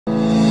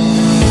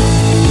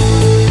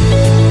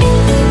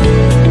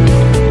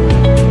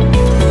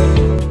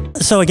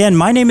So again,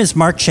 my name is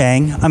Mark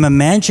Chang. I'm a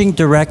managing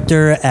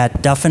director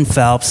at Duff &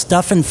 Phelps.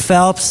 Duff &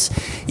 Phelps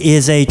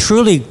is a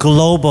truly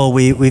global,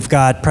 we've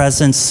got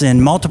presence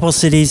in multiple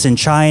cities in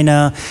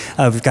China.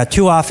 We've got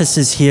 2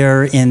 offices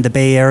here in the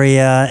Bay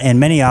Area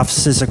and many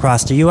offices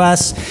across the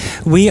US.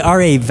 We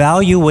are a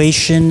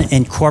valuation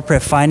and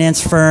corporate finance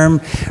firm.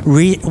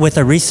 With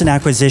a recent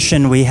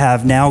acquisition, we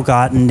have now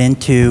gotten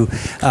into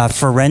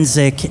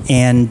forensic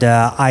and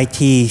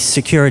IT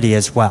security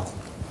as well.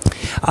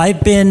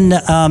 I've been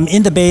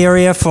in the Bay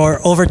Area for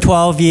over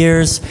 12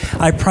 years.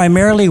 I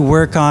primarily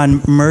work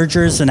on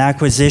mergers and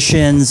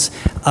acquisitions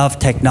of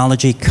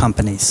technology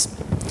companies.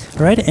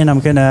 All right, and I'm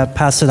going to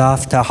pass it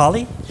off to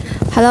Holly.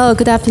 Hello,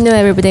 good afternoon,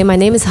 everybody. My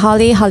name is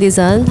Holly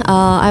Zheng.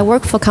 I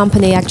work for a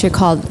company actually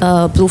called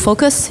Blue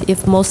Focus.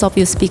 If most of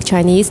you speak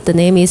Chinese, the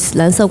name is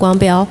蓝色光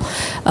标.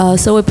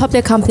 So we're a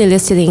public company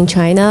listed in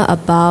China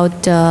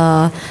about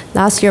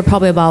last year,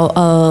 probably about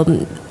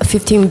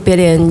 15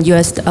 billion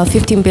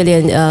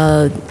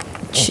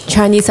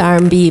Chinese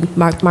RMB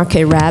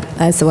market rep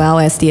as well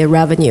as the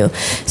revenue.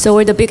 So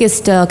we're the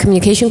biggest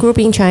communication group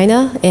in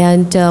China,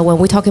 and when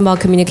we're talking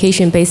about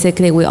communication,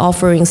 basically we're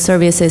offering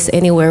services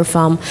anywhere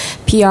from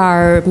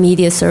PR,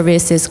 media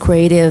services,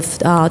 creative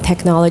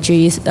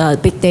technologies,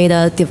 big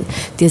data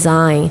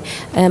design.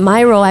 And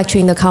my role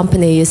actually in the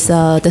company is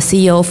the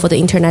CEO for the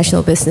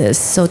international business.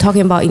 So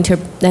talking about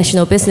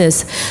international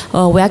business,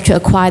 we actually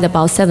acquired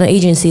about 7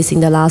 agencies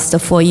in the last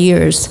 4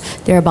 years.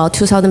 There are about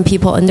 2,000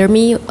 people under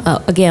me,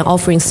 again,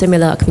 offering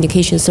similar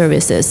communication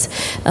services.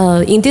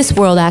 In this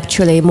world,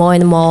 actually, more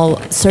and more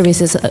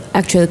services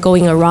actually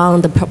going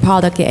around the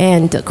product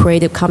and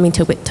creative coming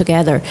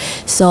together.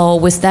 So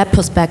with that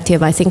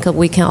perspective, I think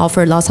we can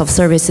offer lots of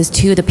services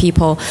to the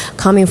people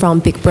coming from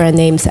big brand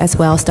names as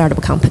well as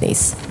startup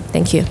companies.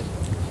 Thank you.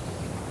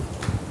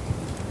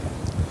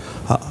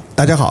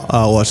 大家好，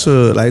我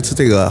是来自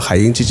这个海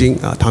鹰基金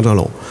汤传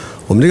龙。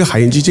我们这个海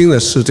鹰基金呢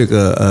是这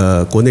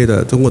个国内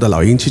的中国的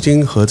老鹰基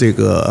金和这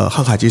个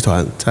航海集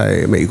团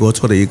在美国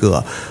做的一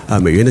个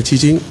美元的基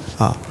金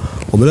啊。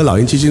我们的老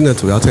鹰基金呢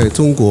主要在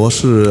中国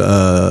是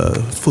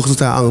focus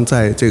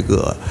在这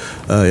个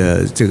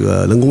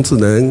人工智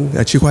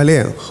能、区块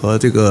链和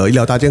这个医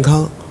疗大健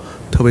康，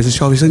特别是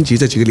消费升级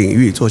这几个领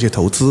域做一些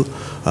投资。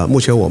目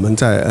前我们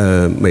在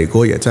美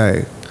国也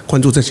在关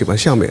注这几个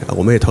项目，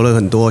我们也投了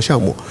很多项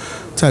目。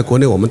在国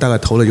内我们大概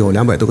投了有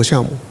200多个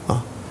项目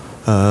啊。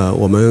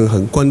我们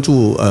很关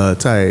注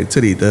在这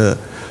里的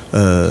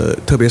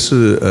特别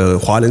是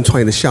华人创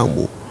业的项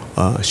目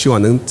希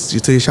望能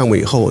这些项目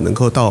以后能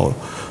够到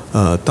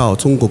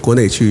中国国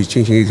内去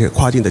进行一些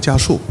跨境的加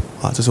速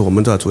这是我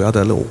们的主要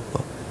的任务。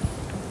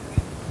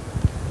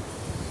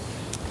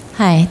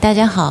嗨，大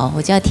家好，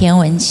我叫田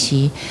文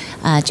琪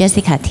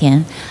，Jessica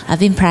Tian. I've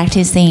been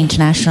practicing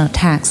international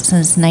tax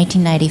since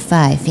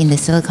 1995 in the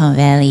Silicon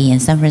Valley and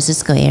San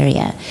Francisco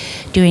area.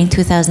 During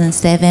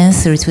 2007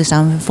 through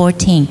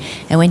 2014,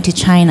 I went to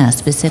China,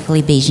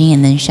 specifically Beijing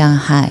and then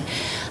Shanghai,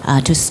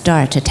 to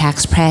start a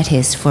tax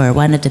practice for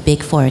one of the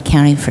big 4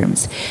 accounting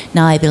firms.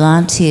 Now I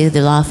belong to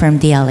the law firm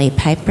DLA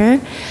Piper.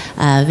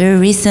 Very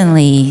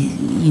recently,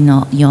 you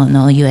know,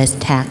 U.S.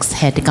 tax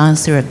had gone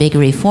through a big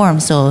reform,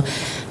 so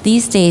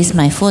these days,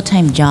 my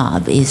full-time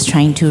job is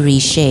trying to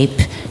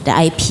reshape the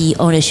IP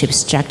ownership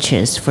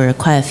structures for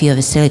quite a few of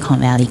the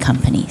Silicon Valley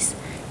companies.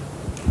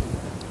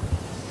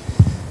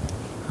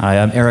 Hi,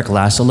 I'm Eric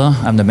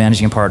Lassila. I'm the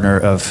managing partner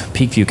of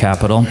Peakview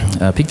Capital.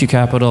 Peakview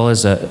Capital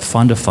is a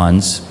fund of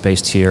funds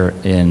based here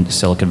in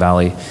Silicon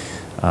Valley.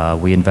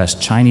 We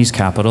invest Chinese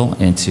capital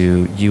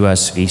into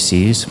US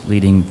VCs,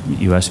 leading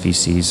US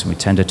VCs. We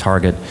tend to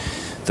target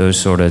those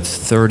sort of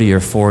 30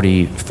 or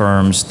 40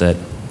 firms that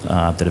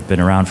have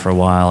been around for a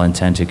while and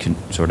tend to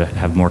sort of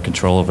have more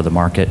control over the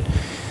market.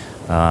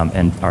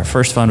 And our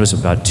first fund was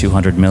about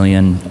 200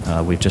 million.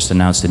 We've just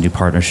announced a new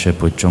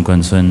partnership with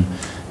Zhongguancun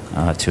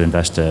to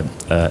invest a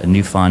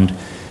new fund.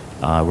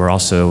 We're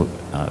also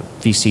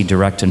VC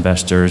direct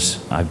investors.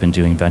 I've been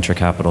doing venture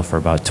capital for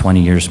about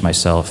 20 years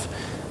myself,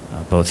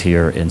 both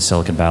here in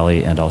Silicon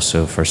Valley and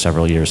also for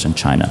several years in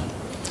China.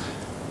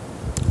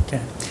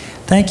 Okay,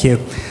 thank you.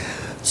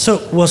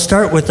 So we'll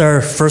start with our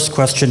first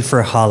question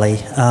for Holly.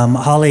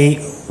 Holly,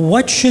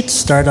 what should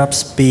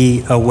startups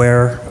be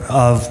aware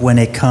of when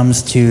it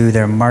comes to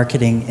their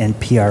marketing and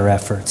PR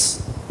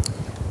efforts?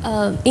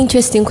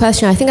 Interesting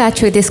question. I think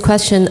actually this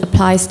question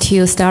applies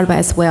to startup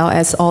as well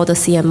as all the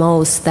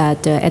CMOs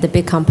that at the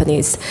big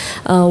companies.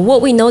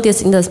 What we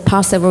noticed in the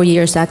past several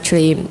years,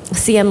 actually,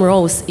 CM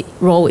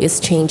role is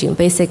changing.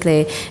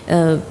 Basically,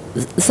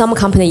 some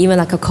company, even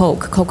like a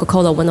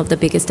Coca-Cola, one of the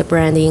biggest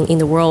brand in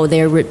the world,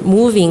 they're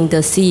removing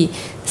the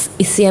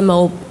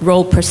CMO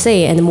role per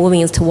se and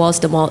moving towards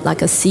the more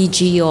like a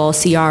CG or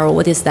CR.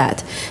 What is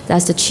that?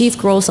 That's the Chief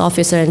Growth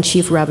Officer and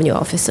Chief Revenue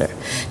Officer.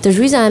 The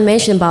reason I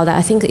mentioned about that,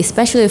 I think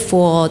especially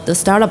for the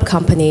startup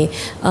company,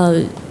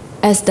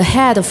 as the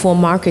head for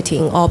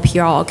marketing or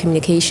PR or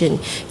communication,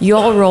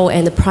 your role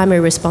and the primary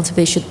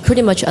responsibility should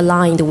pretty much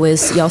aligned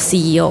with your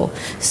CEO.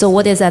 So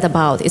what is that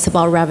about? It's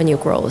about revenue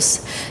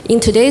growth. In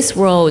today's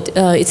world,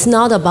 it's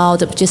not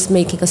about just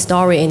making a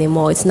story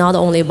anymore. It's not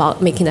only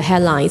about making the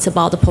headline. It's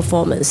about the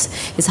performance.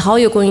 It's how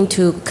you're going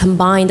to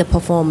combine the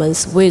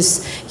performance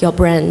with your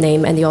brand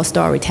name and your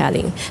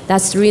storytelling.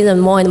 That's the reason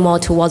more and more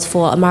towards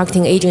for a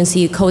marketing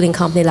agency, coding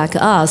company like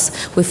us,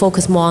 we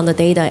focus more on the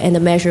data and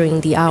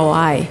measuring the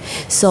ROI.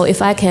 So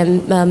if I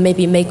can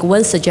maybe make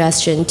one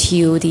suggestion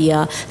to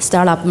the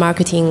startup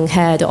marketing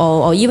head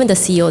or even the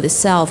CEO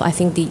itself, I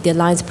think the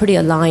line's pretty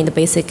aligned.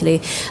 Basically,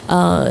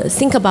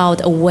 think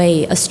about a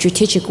way, a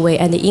strategic way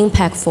and the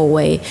impactful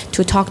way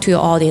to talk to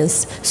your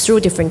audience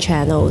through different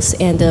channels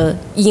and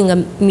in a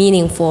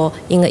meaningful,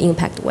 in an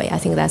impact way. I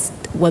think that's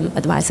one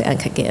advice I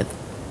can give.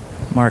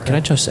 Mark, can I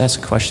just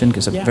ask a question?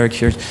 Because I'm very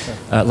curious.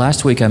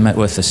 Last week I met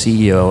with the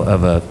CEO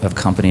of a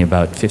company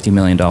about $50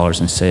 million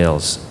in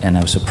sales, and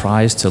I was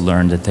surprised to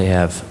learn that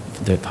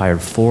they've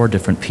hired 4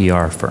 different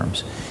PR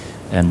firms.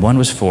 And one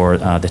was for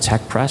the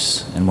tech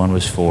press, and one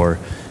was for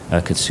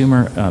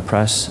consumer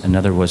press,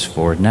 another was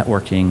for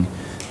networking,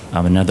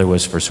 another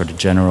was for sort of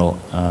general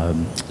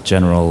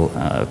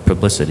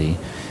publicity.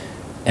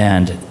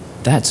 And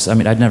that's, I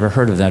mean, I'd never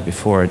heard of that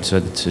before. So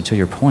to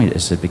your point,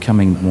 is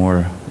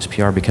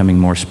PR becoming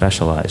more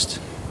specialized?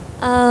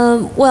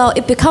 Well,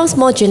 it becomes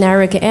more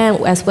generic and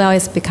as well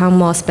as become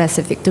more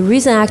specific. The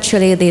reason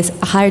actually these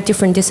higher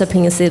different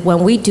disciplines is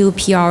when we do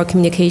PR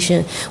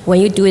communication,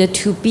 when you do a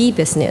 2B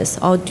business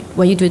or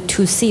when you do a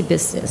 2C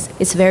business,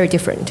 it's very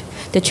different.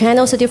 The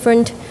channels are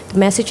different, the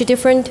message is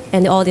different,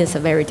 and the audience are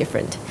very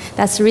different.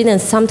 That's the reason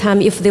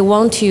sometimes if they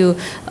want to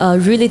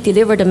really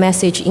deliver the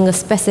message in a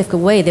specific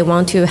way, they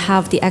want to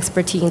have the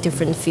expertise in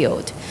different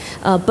field.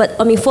 But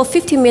I mean, for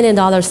 $50 million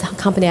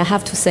company, I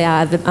have to say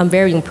I'm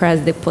very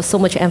impressed. They put so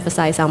much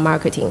emphasis on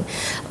marketing.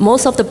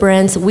 Most of the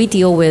brands we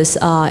deal with,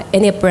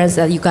 any brands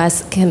that you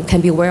guys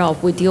can be aware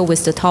of, we deal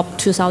with the top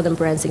 2,000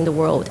 brands in the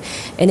world.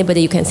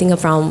 Anybody you can think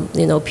of from,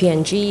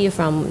 P&G,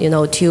 from,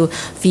 to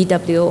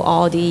VW,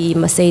 Audi,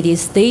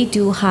 Mercedes, they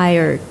do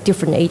hire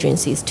different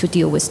agencies to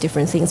deal with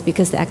different things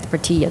because the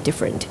expertise are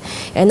different.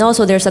 And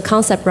also there's a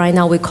concept right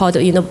now we call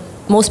it,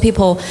 most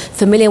people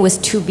familiar with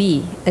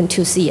 2B and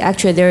 2C.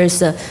 Actually, there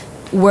is a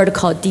word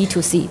called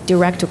D2C,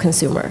 direct to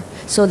consumer.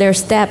 So there are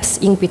steps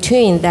in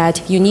between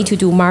that you need to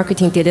do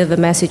marketing, deliver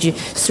message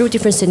through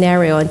different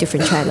scenario and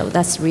different channel.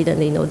 That's the reason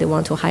they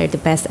want to hire the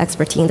best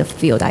expert in the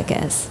field, I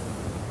guess.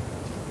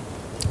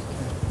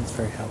 That's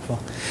very helpful.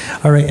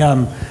 All right,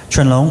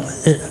 Chunlong,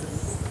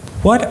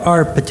 what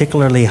are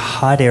particularly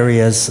hot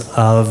areas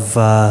of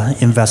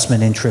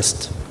investment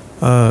interest?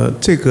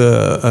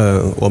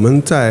 我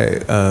们在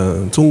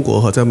中国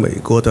和在美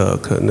国的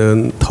可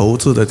能投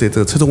资的这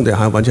个侧重点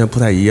还完全不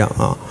太一样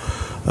啊。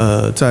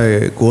在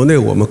国内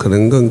我们可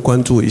能更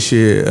关注一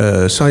些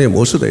商业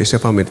模式的一些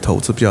方面的投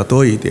资比较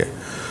多一点，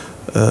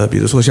比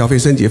如说消费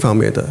升级方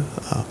面的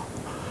啊。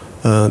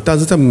但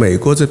是在美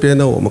国这边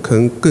呢，我们可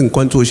能更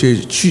关注一些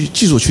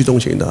技术驱动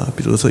型的，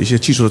比如说一些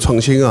技术的创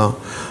新啊，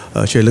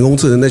一些人工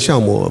智能的项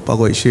目，包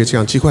括一些这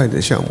样区块链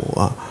的项目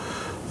啊。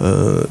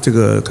这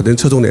个可能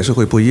侧重点是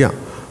会不一样，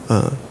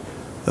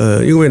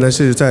因为呢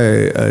是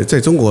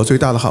在中国最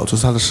大的好处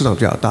是它的市场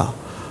比较大，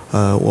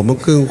我们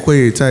更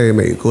会在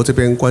美国这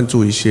边关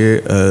注一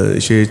些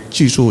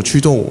技术驱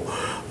动，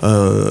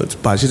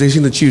把这些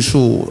新的技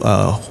术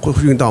会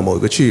运到某一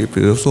个区域，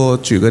比如说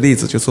举个例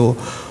子，就是说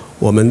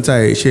我们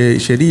在一些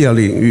医疗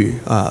领域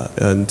啊，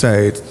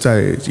在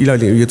医疗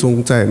领域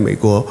中，在美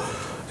国。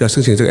要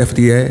申请这个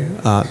FDA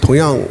啊，同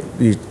样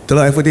你得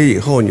了 FDA 以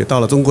后，你到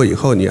了中国以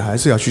后，你还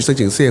是要去申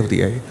请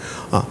CFDA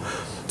啊。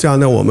这样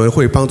呢，我们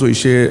会帮助一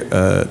些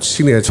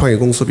新的创业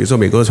公司，比如说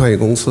美国的创业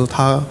公司，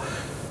它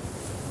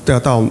要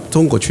到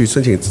中国去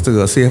申请这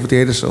个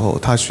CFDA 的时候，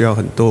它需要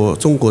很多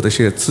中国的一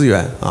些资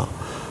源啊。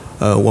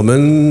我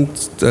们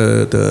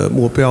的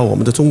目标，我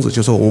们的宗旨就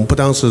是说，我们不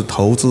单是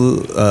投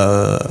资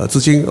资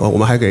金，我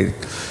们还给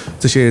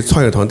这些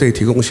创业团队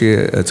提供一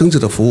些增值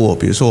的服务，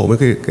比如说我们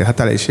可以给他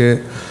带来一些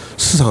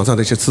市场上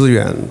的一些资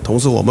源，同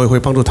时我们也会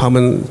帮助他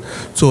们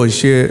做一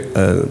些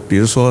比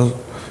如说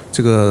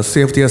这个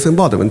CFDA 申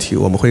报的问题，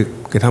我们会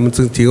给他们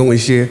提供一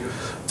些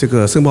这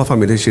个申报方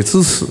面的一些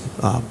支持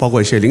啊，包括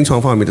一些临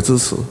床方面的支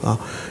持啊，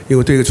因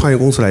为对于创业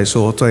公司来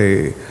说，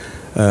在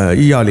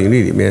医药领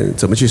域里面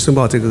怎么去申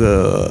报这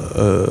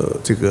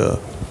个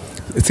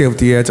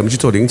CFDA 怎么去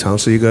做临床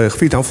是一个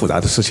非常复杂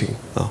的事情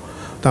啊。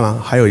当然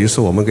还有就是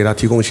我们给他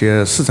提供一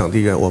些市场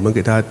地缘，我们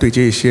给他对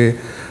接一些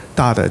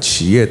大的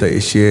企业的一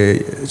些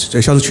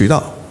销售渠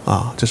道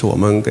啊，这是我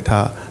们给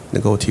他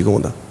能够提供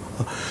的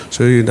啊。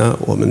所以呢，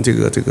我们这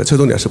个侧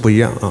重点是不一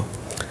样啊。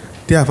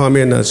第二方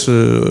面呢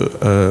是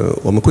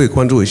我们会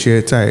关注一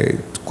些在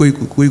硅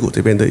谷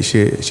这边的一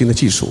些新的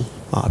技术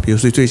啊，比如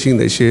说最新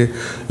的一些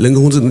人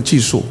工智能技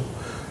术，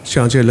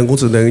像这些人工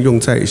智能用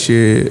在一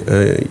些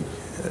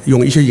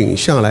用一些影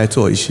像来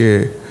做一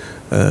些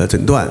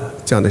诊断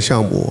这样的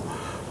项目，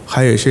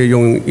还有一些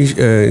用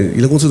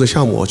人工智能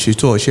项目去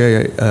做一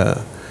些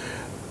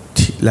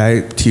来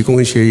提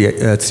供一些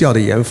制药的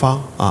研发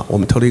啊。我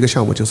们投了一个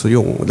项目，就是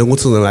用人工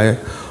智能来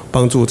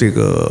帮助这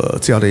个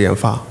制药的研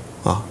发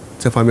啊。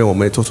这方面我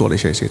们也做了一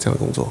些这样的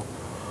工作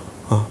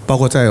啊。包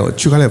括在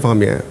区块链方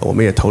面，我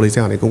们也投了这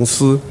样的公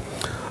司，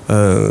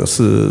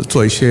是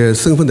做一些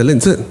身份的认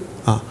证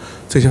啊。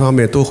这些方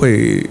面都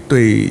会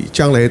对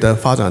将来的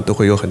发展都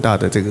会有很大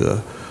的这个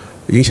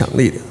影响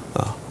力的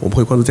啊。我们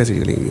会关注在这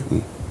个领域。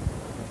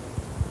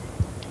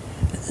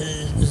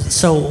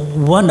So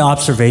one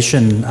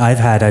observation I've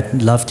had,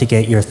 I'd love to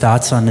get your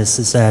thoughts on this,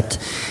 is that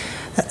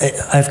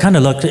I've kind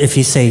of looked, if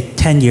you say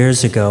 10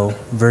 years ago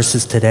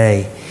versus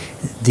today,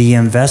 the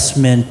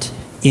investment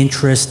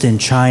interest in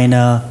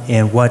China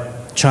and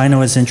what China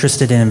was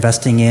interested in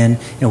investing in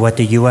and what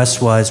the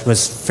US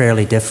was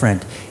fairly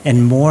different.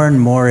 And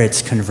more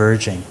it's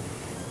converging.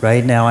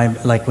 Right now, I'm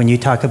like, when you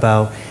talk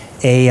about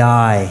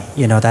AI,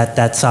 you know,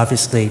 that's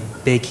obviously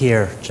big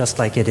here, just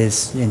like it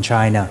is in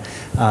China.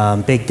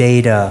 Big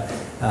data,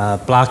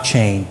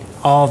 blockchain,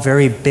 all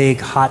very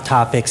big hot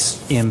topics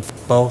in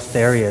both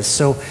areas.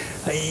 So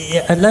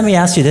let me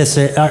ask you this,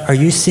 are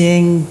you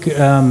seeing,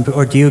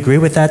 or do you agree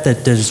with that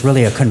there's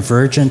really a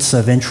convergence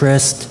of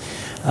interest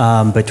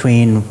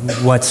between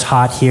what's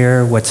hot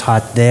here, what's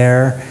hot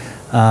there,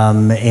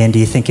 and do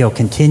you think it'll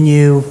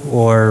continue,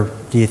 or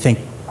do you think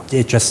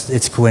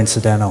it's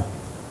coincidental?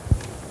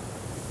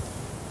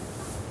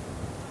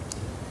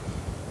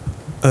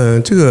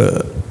 这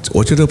个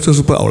我觉得这是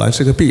不偶然，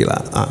是个必然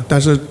啊。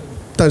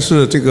但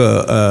是这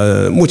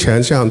个目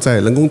前像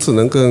在人工智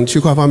能跟区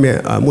块方面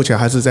啊，目前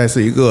还是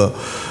是一个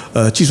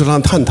技术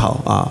上的探讨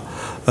啊。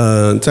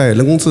在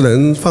人工智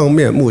能方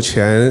面，目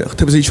前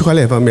特别是区块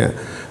链方面，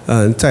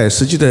在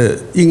实际的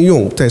应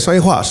用，在商业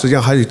化，实际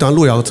上还有一段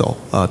路要走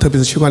啊。特别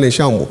是区块链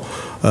项目，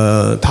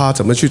它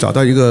怎么去找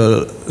到一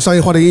个商业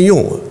化的应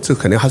用，这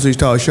肯定还是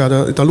需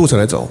要一段路程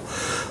来走。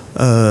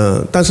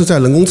但是在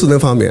人工智能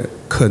方面，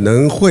可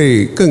能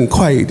会更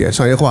快一点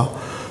商业化。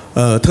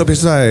特别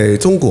是在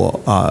中国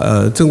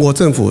啊，中国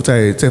政府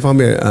在这方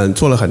面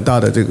做了很大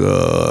的这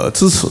个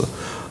支持。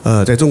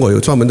在中国有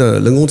专门的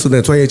人工智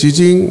能专业基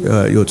金，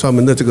有专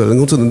门的这个人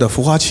工智能的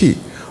孵化器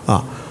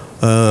啊。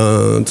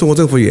中国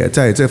政府也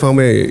在这方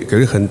面给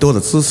予很多的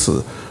支持。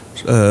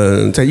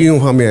在应用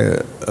方面，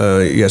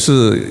也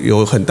是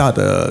有很大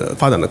的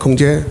发展的空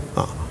间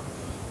啊。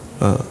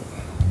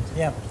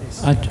Yeah,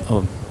 please.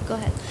 Go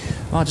ahead.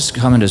 Well, I'll just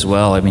comment as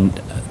well. I mean,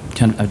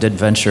 I did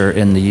venture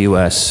in the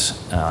U.S.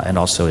 And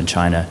also in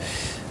China,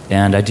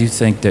 and I do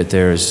think that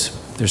there's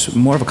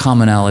more of a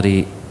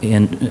commonality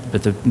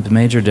but the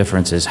major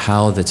difference is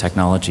how the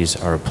technologies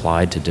are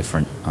applied to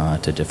different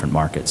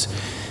markets.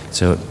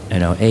 So you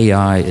know,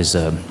 AI is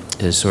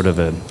sort of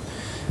a,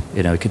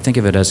 you know, you could think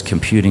of it as a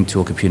computing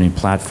tool, computing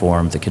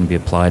platform that can be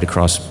applied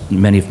across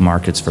many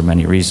markets for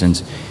many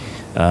reasons.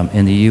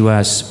 In the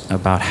U.S.,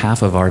 about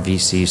half of our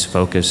VCs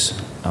focus,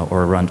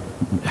 or around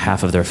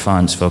half of their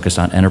funds focus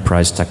on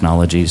enterprise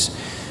technologies.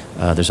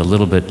 There's a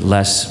little bit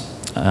less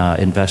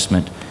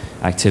investment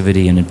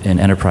activity in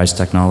enterprise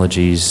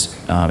technologies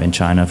in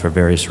China for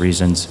various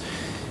reasons.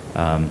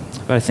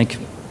 But I think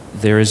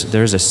there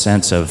is a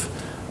sense of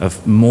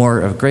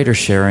greater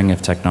sharing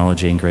of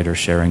technology and greater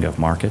sharing of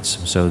markets.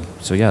 So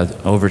yeah,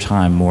 over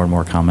time, more and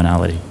more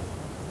commonality.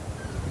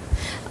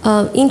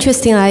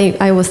 Interesting.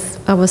 I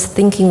was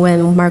thinking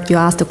when Mark you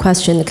asked the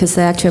question, because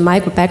actually my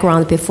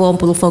background before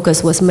Blue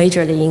Focus was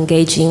majorly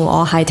engaging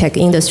all high-tech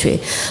industry.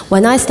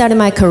 When I started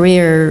my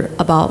career,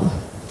 about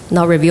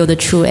not reveal the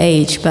true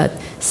age, but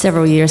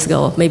several years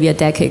ago, maybe a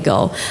decade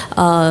ago,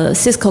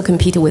 Cisco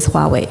competed with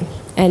Huawei,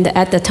 and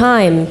at the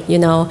time, you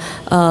know,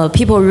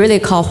 people really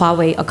call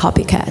Huawei a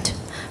copycat.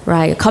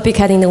 Right,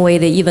 copycatting the way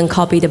they even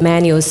copy the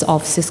manuals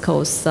of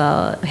Cisco's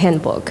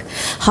handbook.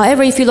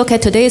 However, if you look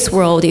at today's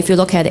world, if you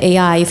look at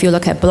AI, if you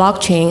look at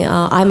blockchain,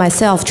 I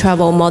myself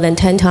travel more than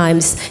 10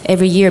 times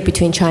every year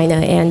between China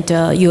and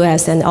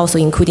US and also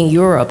including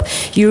Europe.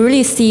 You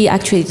really see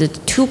actually the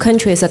two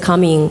countries are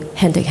coming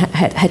head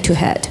to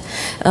head.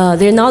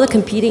 They're not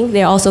competing,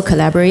 they're also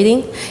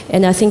collaborating.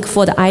 And I think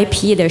for the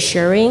IP, they're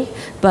sharing.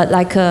 But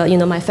like you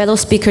know, my fellow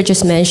speaker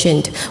just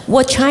mentioned,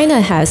 what China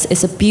has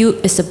is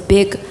a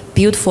big,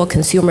 beautiful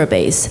consumer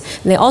base.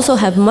 They also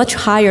have much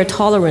higher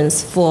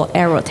tolerance for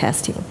error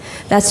testing.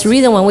 That's the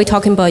reason when we're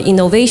talking about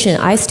innovation,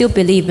 I still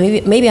believe,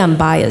 maybe I'm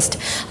biased,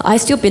 I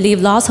still believe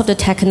lots of the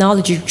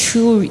technology,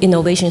 true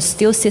innovation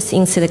still sits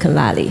in Silicon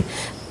Valley.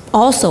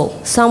 Also,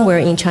 somewhere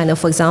in China,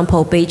 for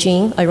example,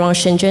 Beijing, around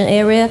Shenzhen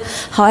area.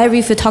 However,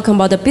 if you're talking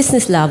about the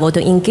business level,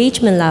 the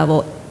engagement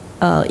level,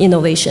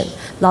 innovation,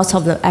 lots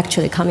of them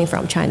actually coming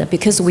from China,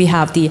 because we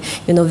have the,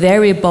 you know,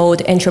 very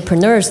bold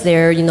entrepreneurs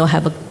there, you know,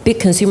 have a big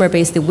consumer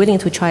base, they're willing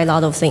to try a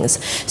lot of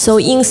things. So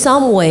in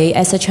some way,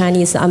 as a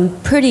Chinese, I'm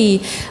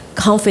pretty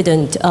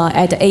confident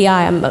at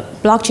AI.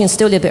 Blockchain is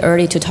still a little bit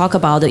early to talk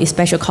about,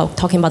 especially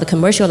talking about the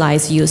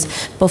commercialized use.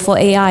 But for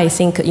AI, I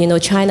think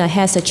China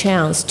has a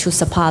chance to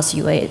surpass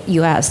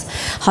US.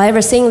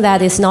 However, saying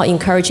that is not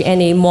encourage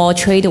any more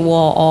trade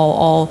war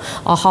or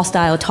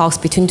hostile talks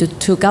between the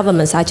two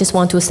governments. I just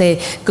want to say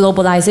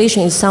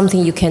globalization is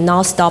something you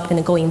cannot stop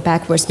and going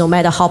backwards, no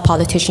matter how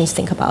politicians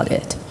think about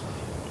it.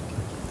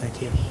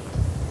 Thank you.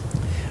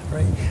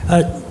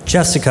 Right.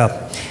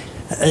 Jessica.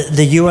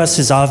 The U.S.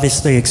 is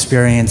obviously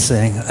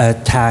experiencing a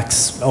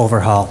tax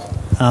overhaul.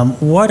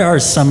 What are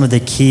some of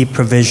the key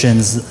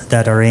provisions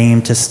that are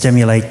aimed to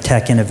stimulate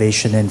tech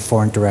innovation and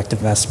foreign direct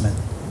investment?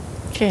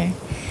 Sure.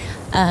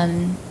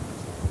 The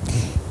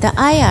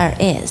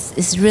IRS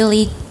is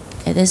really,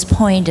 at this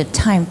point in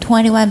time,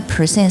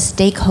 21%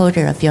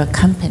 stakeholder of your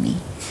company,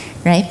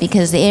 right?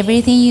 Because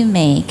everything you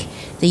make,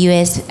 the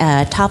U.S.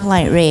 Top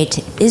line rate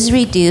is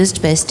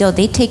reduced, but still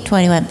they take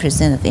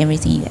 21% of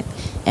everything you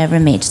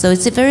ever made. So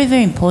it's very,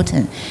 very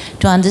important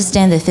to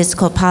understand the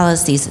fiscal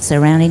policies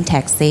surrounding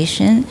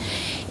taxation.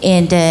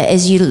 And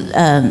as you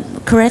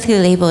correctly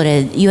labeled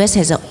it, U.S.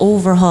 has an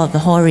overhaul of the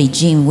whole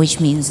regime, which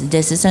means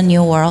this is a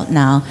new world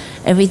now.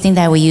 Everything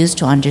that we used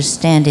to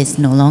understand is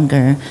no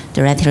longer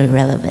directly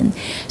relevant.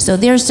 So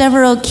there are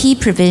several key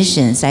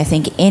provisions I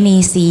think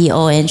any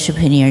CEO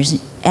entrepreneurs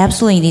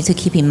absolutely need to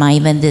keep in mind,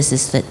 even this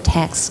is the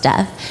tax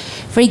stuff.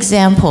 For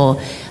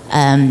example,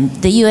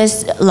 the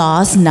U.S.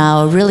 laws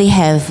now really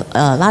have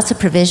lots of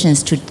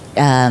provisions to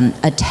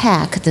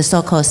attack the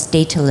so-called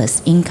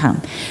stateless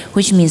income,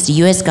 which means the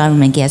U.S.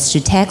 government gets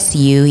to tax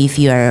you if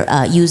you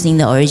are using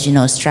the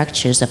original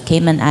structures of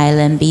Cayman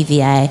Island,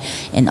 BVI,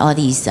 and all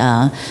these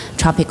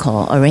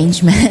tropical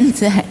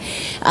arrangements.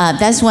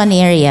 That's one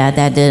area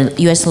that the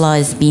U.S. law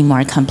is being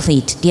more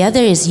complete. The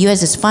other is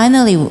U.S. is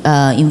finally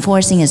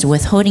enforcing its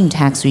withholding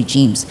tax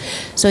regimes.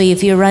 So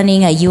if you're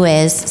running a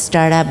U.S.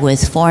 startup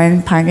with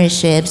foreign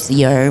partnerships,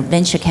 your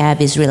venture cap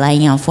is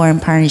relying on foreign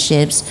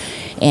partnerships,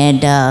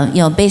 and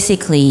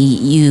basically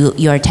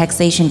your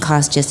taxation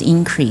cost just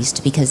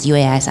increased because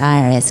U.S.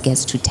 IRS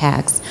gets to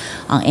tax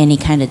on any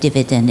kind of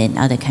dividend and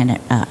other kind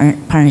of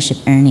partnership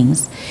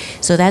earnings.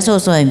 So that's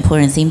also an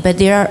important thing. But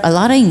there are a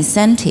lot of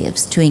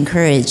incentives to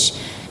encourage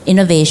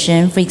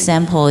innovation. For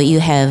example, you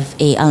have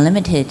a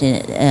unlimited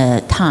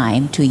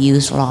time to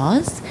use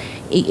laws.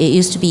 It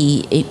used to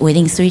be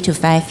within 3 to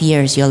 5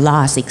 years your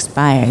laws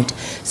expired.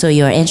 So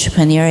your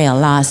entrepreneurial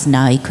laws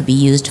now, it could be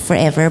used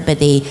forever, but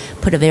they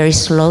put a very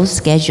slow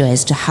schedule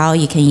as to how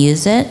you can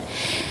use it.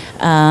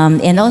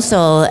 And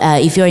also,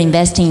 if you're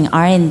investing in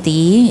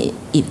R&D,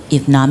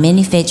 if not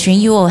manufacturing,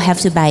 you will have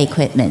to buy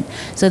equipment.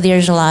 So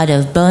there's a lot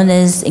of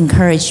bonus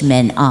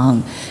encouragement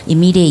on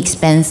immediate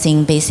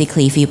expensing.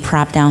 Basically, if you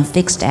prop down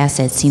fixed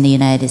assets in the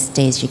United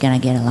States, you're going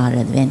to get a lot of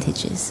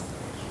advantages.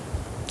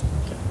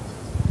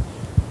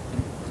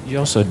 You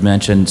also had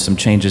mentioned some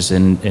changes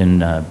in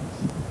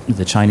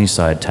the Chinese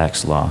side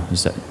tax law.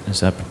 Is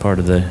that part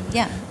of the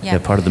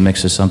part of the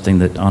mix? Is something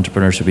that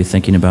entrepreneurs should be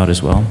thinking about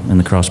as well in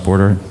the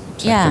cross-border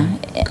sector?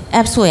 Yeah,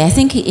 absolutely. I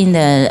think in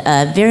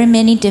the very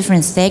many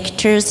different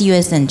sectors,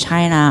 U.S. and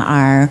China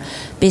are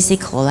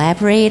basically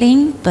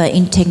collaborating, but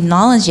in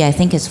technology, I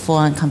think it's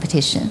full-on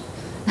competition.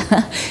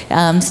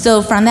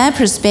 So from that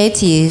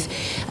perspective,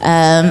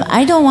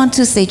 I don't want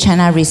to say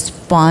China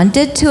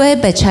responded to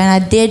it, but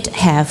China did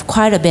have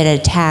quite a bit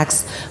of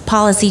tax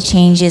policy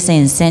changes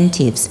and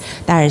incentives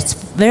that is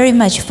very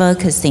much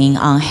focusing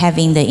on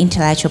having the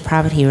intellectual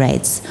property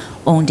rights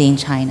owned in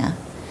China.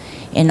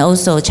 And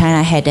also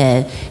China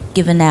had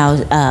given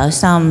out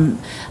some,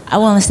 I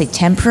want to say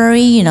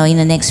temporary, in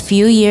the next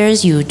few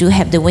years, you do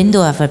have the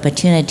window of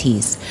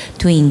opportunities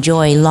to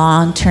enjoy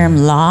long-term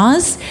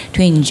laws,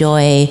 to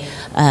enjoy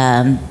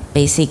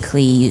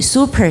basically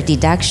super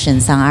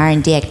deductions on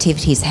R&D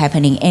activities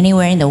happening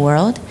anywhere in the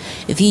world.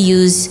 If you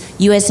use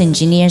US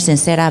engineers and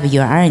set up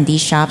your R&D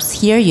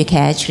shops here, you can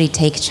actually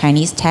take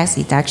Chinese tax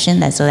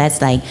deduction. So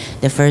that's like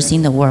the first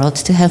in the world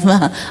to have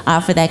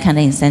offer that kind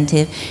of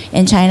incentive.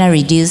 And China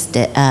reduced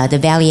the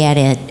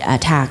value-added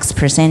tax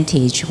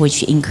percentage,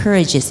 which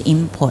encourages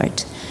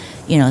import,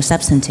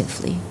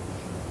 substantively.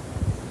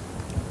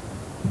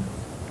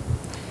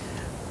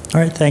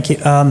 All right, thank you.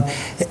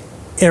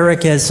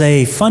 Eric, as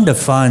a fund of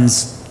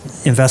funds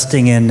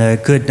investing in a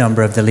good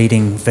number of the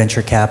leading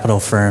venture capital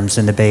firms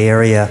in the Bay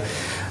Area,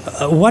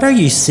 what are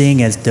you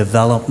seeing as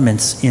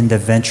developments in the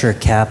venture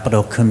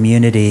capital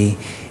community,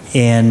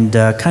 and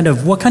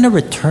what kind of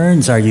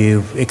returns are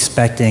you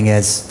expecting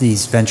as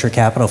these venture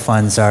capital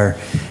funds are,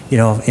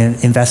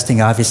 investing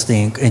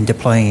obviously in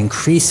deploying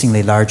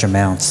increasingly large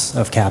amounts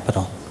of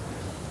capital?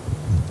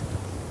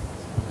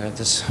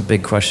 That's a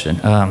big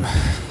question.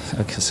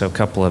 Okay, so a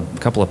couple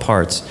of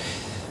parts.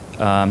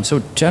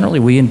 So generally,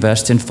 we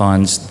invest in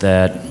funds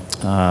that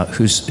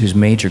whose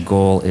major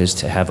goal is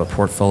to have a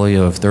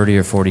portfolio of 30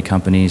 or 40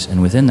 companies,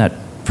 and within that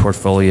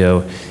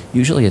portfolio,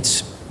 usually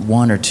it's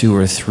 1 or 2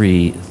 or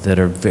 3 that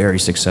are very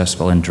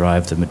successful and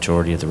drive the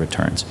majority of the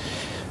returns.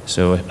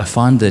 So a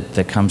fund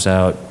that comes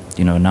out,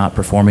 not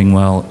performing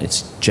well,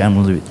 it's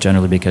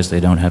generally because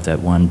they don't have that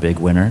one big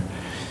winner.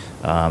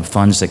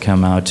 Funds that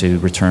come out to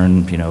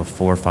return,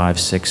 4, 5,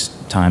 6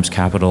 times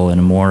capital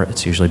and more,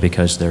 it's usually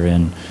because they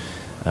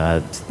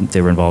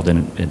were involved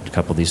in a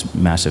couple of these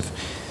massive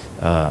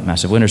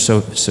winners. So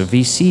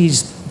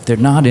VCs, they're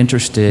not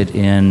interested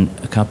in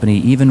a company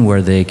even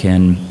where they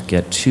can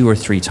get 2 or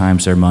 3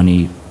 times their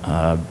money,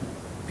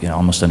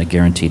 almost on a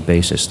guaranteed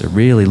basis. They're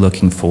really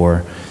looking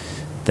for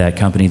that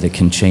company that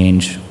can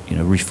change,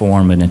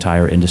 reform an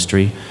entire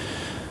industry.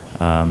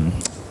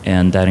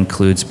 And that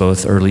includes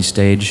both early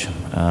stage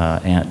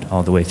and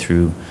all the way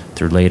through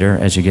later.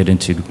 As you get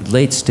into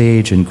late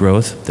stage and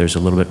growth, there's a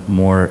little bit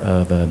more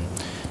of a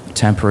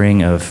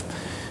tempering of,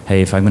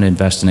 hey, if I'm going to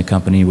invest in a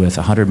company with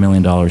 $100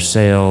 million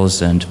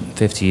sales and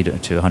 50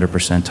 to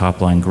 100%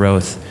 top line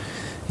growth,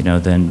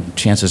 then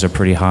chances are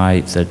pretty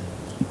high that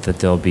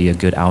there'll be a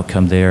good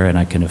outcome there, and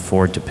I can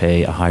afford to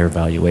pay a higher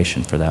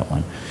valuation for that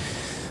one.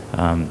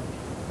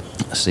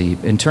 See,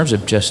 in terms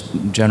of just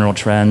general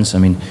trends, I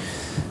mean,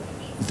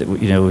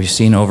 we've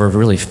seen over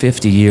really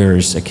 50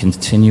 years a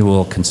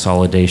continual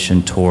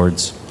consolidation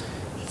towards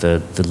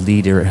the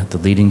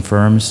leading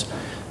firms.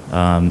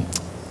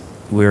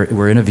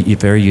 We're in a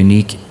very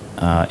unique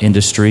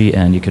industry,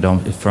 and you could,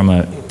 from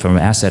an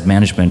asset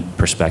management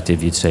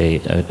perspective, you'd say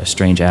a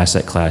strange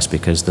asset class,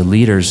 because the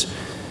leaders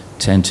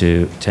tend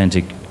to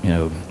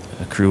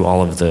accrue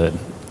all of the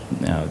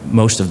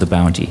most of the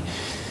bounty.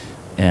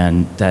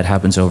 And that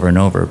happens over and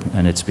over,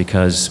 and it's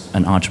because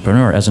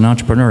as an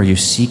entrepreneur, you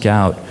seek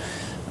out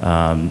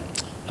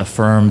a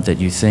firm that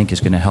you think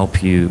is going to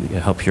help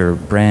your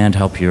brand,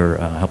 help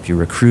you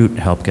recruit,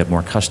 help get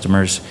more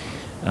customers,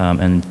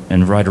 and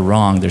right or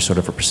wrong, there's sort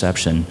of a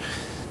perception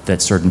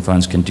that certain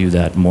funds can do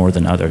that more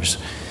than others.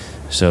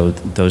 So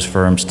those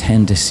firms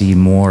tend to see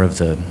more of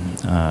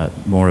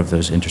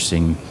those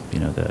interesting,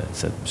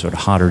 the sort of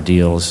hotter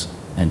deals,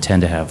 and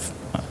tend to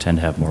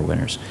have more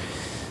winners.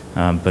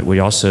 But we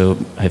also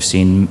have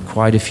seen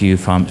quite a few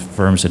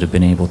firms that have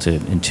been able to,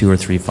 in 2 or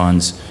 3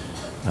 funds,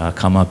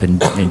 come up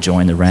and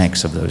join the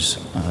ranks of those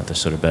the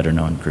sort of better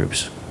known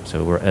groups.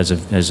 So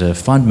as a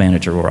fund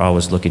manager, we're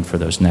always looking for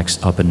those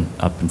next up and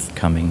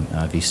coming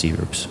VC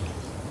groups.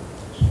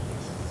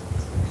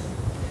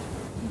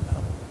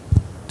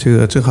 这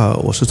个正好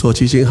我是做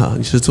基金哈，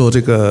你是做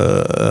这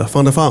个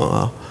fund of fund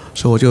啊，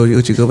所以我就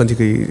有几个问题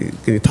可以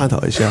跟你探讨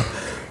一下。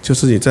就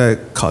是你在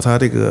考察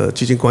这个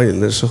基金管理人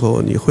的时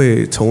候，你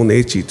会从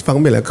哪几方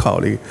面来考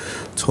虑？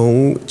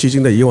从基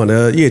金的以往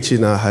的业绩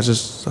呢，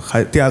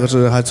还第二个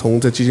是还从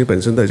这基金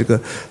本身的这个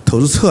投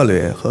资策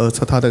略和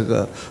它这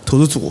个投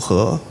资组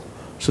合，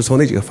是从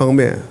哪几个方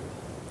面？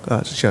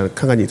想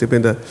看看你这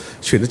边的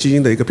选择基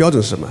金的一个标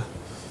准是什么？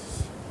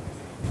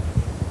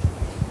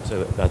 So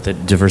about the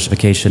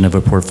diversification of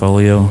a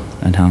portfolio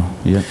and how?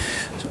 Yeah.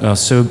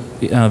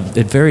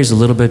 It varies a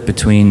little bit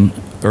between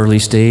early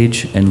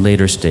stage and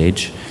later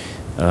stage.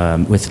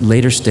 With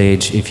later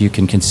stage, if you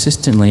can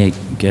consistently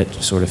get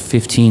sort of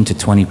 15 to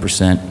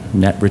 20%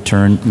 net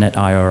return, net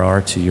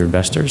IRR to your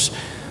investors,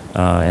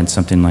 and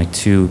something like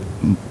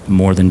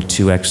more than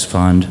 2x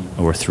fund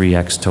or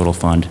 3x total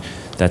fund,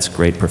 that's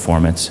great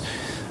performance.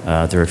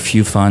 There are a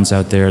few funds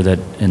out there that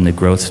in the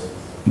growth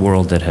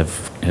world that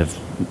have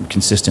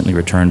consistently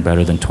returned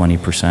better than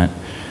 20%,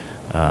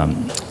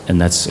 and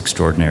that's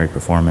extraordinary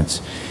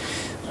performance.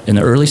 In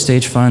the early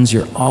stage funds,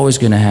 you're always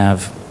going to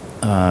have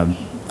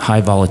high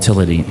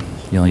volatility.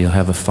 You'll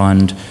have a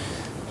fund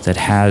that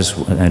has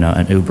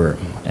an Uber,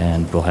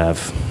 and will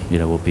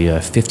be a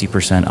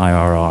 50%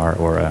 IRR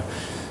or a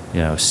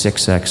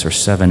 6x or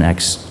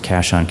 7x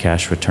cash on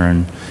cash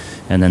return,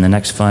 and then the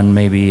next fund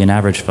may be an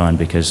average fund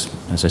because,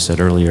 as I said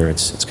earlier,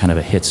 it's kind of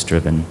a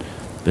hits-driven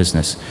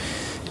business.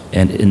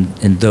 And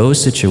in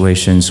those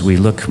situations, we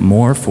look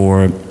more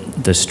for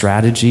the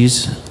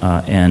strategies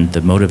and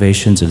the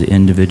motivations of the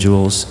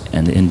individuals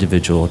and the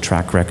individual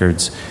track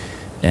records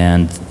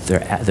and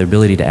their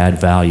ability to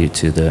add value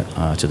to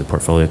the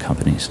portfolio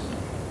companies.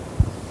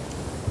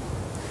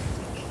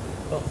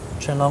 Well,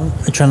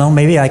 Chenlong,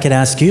 maybe I could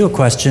ask you a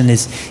question.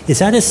 Is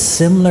that a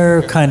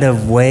similar kind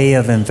of way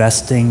of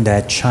investing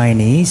that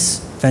Chinese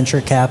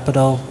venture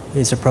capital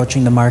is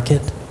approaching the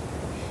market?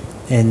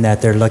 In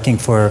that they're looking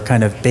for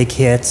kind of big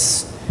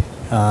hits,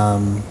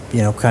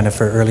 kind of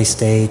for early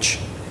stage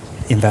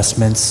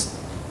investments.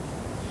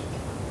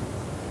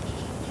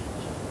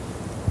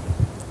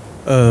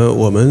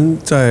 我们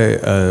在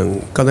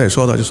刚才也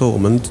说到，就是说我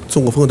们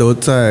中国风投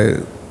在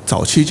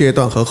早期阶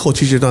段和后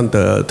期阶段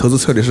的投资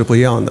策略是不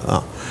一样的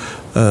啊。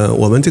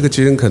我们这个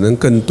基金可能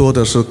更多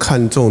的是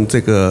看重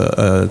这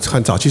个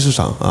看早期市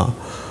场啊。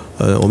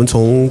我们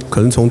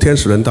可能从天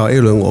使轮到 A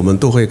轮，我们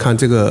都会看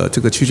这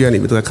个区间里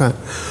面都在看。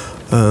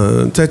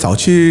在早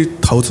期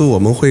投资，我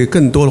们会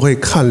更多的会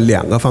看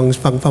2个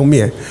方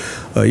面，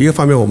一个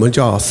方面我们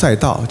叫赛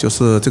道，就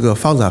是这个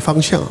发展方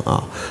向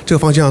啊，这个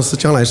方向是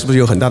将来是不是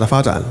有很大的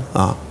发展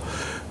啊？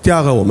第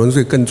二个我们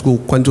会更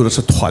关注的是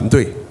团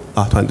队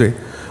啊，团队，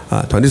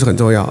团队是很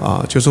重要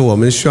啊，就是我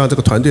们需要这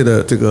个团队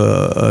的这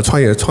个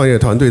创业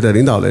团队的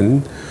领导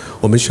人，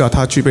我们需要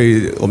他具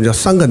备我们叫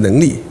3个能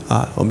力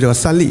啊，我们叫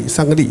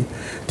3个力。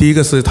第一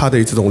个是他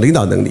的这种领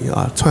导能力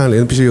啊，创业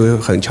人必须有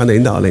很强的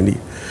领导能力。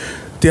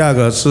第二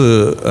个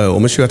是我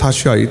们需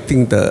要一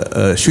定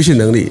的学习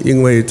能力，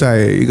因为在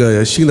一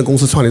个新的公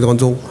司创立当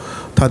中，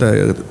它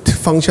的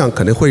方向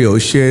可能会有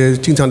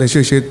经常的一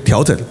些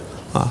调整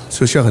啊，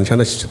所以需要很强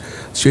的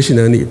学习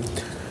能力。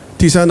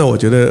第三呢，我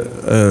觉得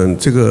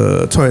这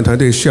个创业团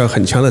队需要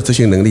很强的执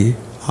行能力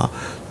啊，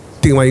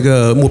定完一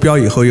个目标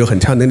以后有很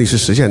强能力去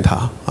实现它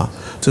啊，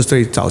这是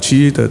对早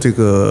期的这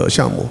个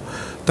项目。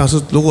但是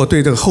如果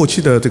对这个后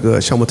期的这个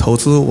项目投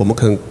资，我们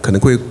可能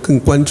会更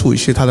关注一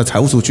些它的财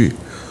务数据。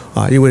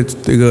啊，因为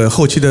这个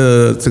后期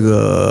的这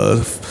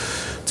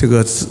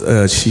个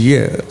企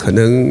业可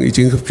能已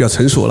经比较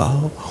成熟了，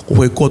我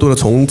会过多的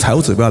从财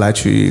务指标来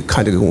去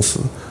看这个公司，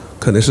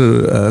可能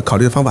是考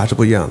虑的方法是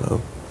不一样的。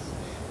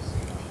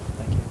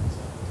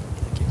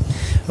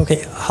Okay,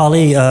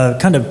 Holly,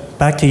 kind of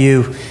back to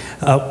you.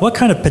 What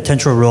kind of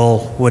potential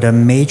role would a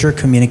major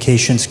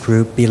communications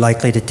group be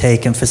likely to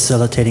take in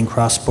facilitating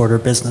cross-border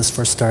business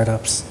for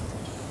startups?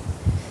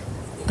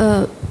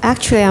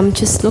 Actually, I'm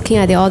just looking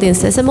at the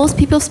audience. Does most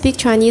people speak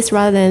Chinese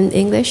rather than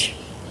English?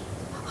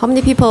 How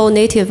many people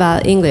native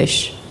are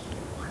English?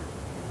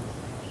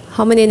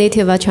 How many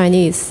native are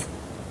Chinese?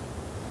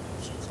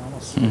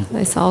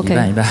 That's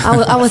okay.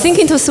 I was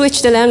thinking to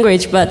switch the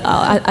language, but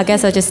I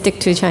guess I'll just stick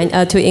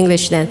to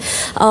English then.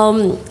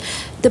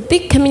 The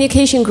big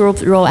communication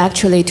group role,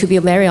 actually, to be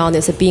very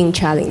honest, is being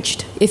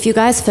challenged. If you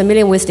guys are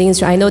familiar with the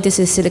industry, I know this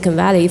is Silicon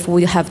Valley. If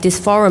we have this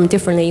forum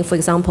differently, for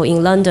example,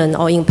 in London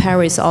or in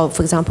Paris or,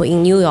 for example,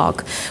 in New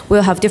York,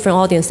 we'll have different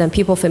audience than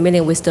people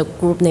familiar with the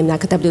group named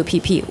like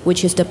WPP,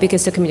 which is the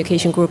biggest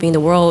communication group in the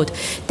world.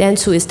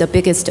 Dentsu is the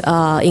biggest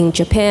in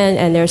Japan,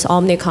 and there's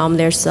Omnicom,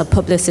 there's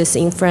Publicis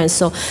in France.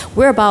 So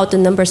we're about the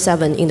number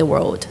 7 in the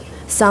world.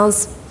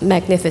 Sounds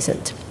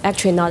magnificent.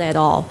 Actually, not at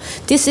all.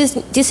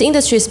 This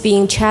industry is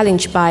being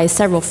challenged by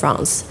several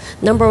fronts.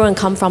 Number one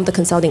comes from the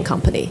consulting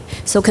company.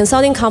 So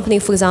consulting company,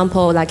 for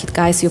example, like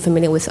guys you're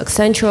familiar with,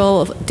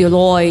 Accenture,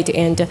 Deloitte,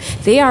 and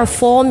they are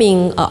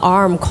forming an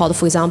arm called,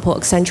 for example,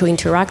 Accenture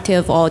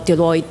Interactive or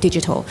Deloitte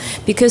Digital,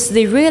 because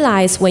they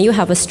realize when you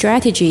have a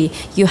strategy,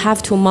 you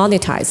have to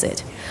monetize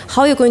it.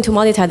 How you're going to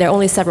monetize, there are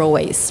only several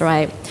ways,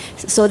 right?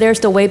 So there's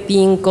the way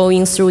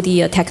going through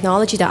the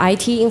technology, the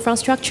IT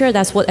infrastructure.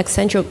 That's what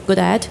Accenture good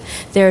at.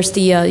 There's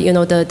the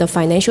the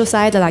financial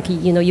side, like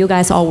you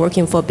guys are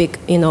working for big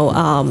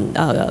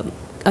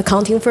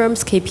accounting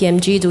firms,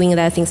 KPMG, doing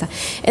that things.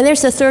 And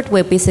there's a third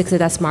way, basically,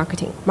 that's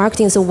marketing.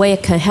 Marketing is a way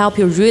it can help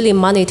you really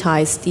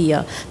monetize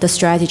the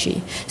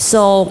strategy.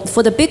 So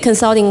for the big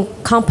consulting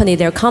company,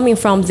 they're coming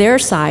from their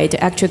side,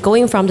 actually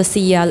going from the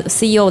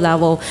CEO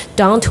level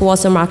down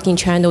towards the marketing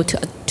channel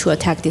to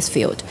attack this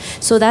field.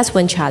 So that's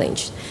one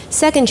challenge.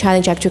 Second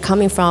challenge actually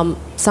coming from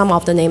some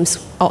of the names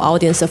our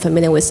audience are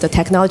familiar with, the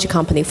technology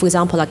company, for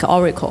example, like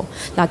Oracle,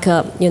 like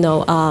a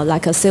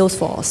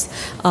Salesforce,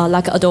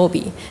 like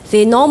Adobe.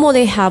 They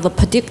normally have a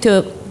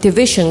particular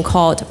division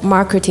called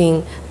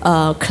marketing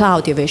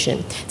cloud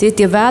division. They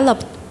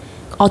develop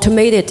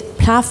automated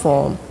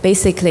platform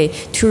basically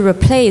to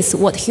replace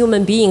what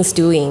human beings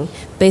doing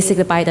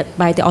basically by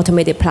the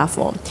automated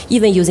platform,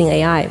 even using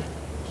AI.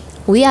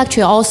 We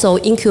actually also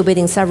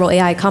incubating several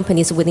AI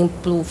companies within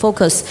Blue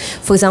Focus,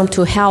 for example,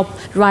 to help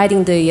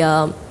writing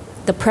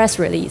the press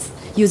release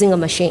using a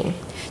machine,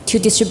 to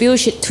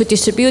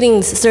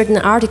distributing certain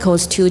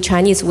articles to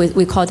Chinese,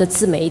 we call it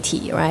自媒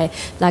体, right?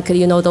 Like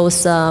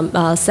those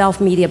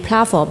self-media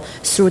platform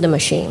through the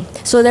machine.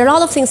 So there are a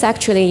lot of things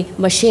actually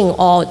machine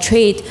or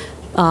trade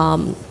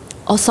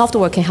or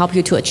software can help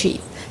you to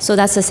achieve. So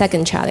that's the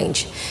second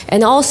challenge.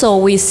 And also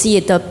we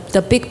see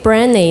the big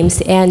brand names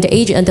and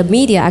the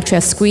media actually are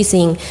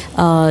squeezing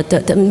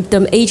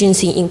the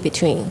agency in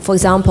between. For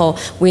example,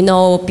 we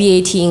know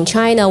BAT in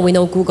China, we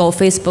know Google,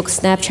 Facebook,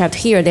 Snapchat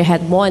here, they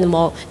had more and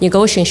more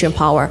negotiation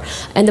power.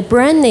 And the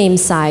brand name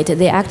side,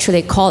 they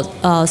actually called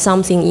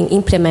something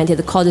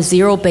implemented called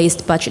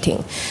zero-based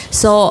budgeting.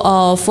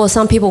 So for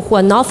some people who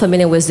are not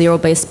familiar with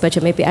zero-based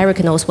budget, maybe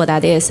Eric knows what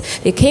that is.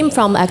 It came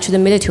from actually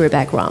the military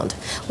background.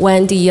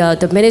 When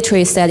the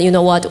military said, you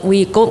know what,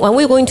 when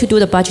we're going to do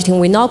the budgeting,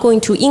 we're not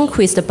going to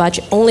increase the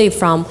budget only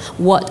from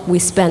what we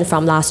spent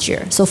from last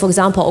year. So for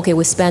example, okay,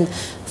 we spent,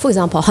 for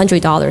example,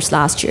 $100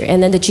 last year,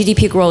 and then the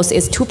GDP growth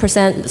is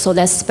 2%, so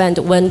let's spend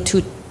 $1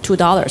 to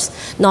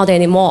 $2. Not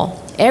anymore.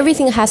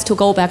 Everything has to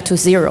go back to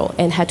zero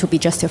and had to be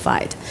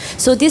justified.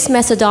 So this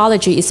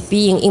methodology is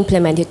being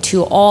implemented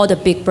to all the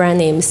big brand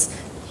names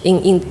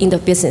in the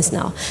business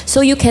now.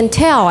 So you can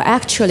tell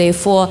actually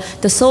for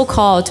the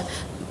so-called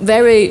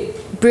very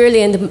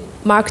brilliant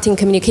marketing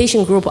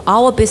communication group,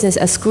 our business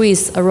is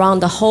squeezed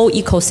around the whole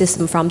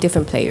ecosystem from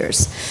different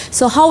players.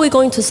 So how are we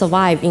going to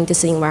survive in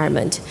this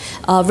environment?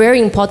 Very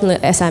importantly,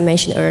 as I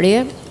mentioned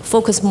earlier,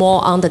 focus more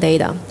on the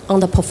data, on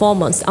the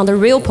performance, on the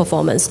real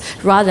performance,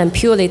 rather than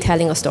purely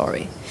telling a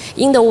story.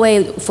 In the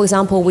way, for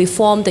example, we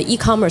formed the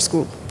e-commerce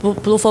group,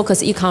 Blue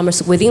Focus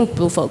e-commerce within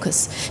Blue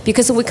Focus,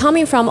 because we're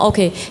coming from,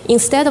 okay,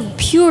 instead of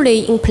purely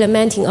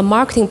implementing a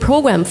marketing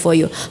program for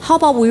you, how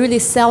about we really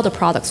sell the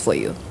products for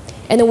you?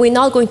 And we're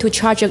not going to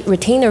charge a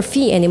retainer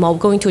fee anymore,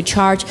 we're going to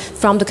charge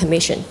from the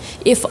commission.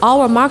 If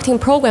our marketing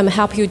program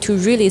helps you to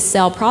really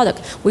sell product,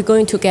 we're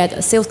going to get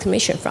a sales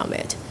commission from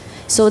it.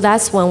 So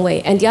that's one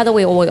way. And the other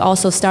way, we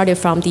also started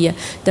from the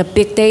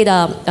big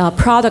data,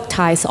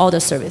 productize all the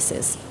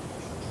services.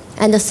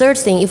 And the third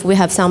thing, if we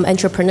have some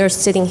entrepreneurs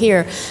sitting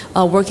here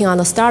working on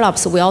the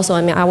startups, we also,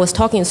 I was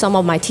talking to some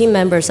of my team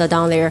members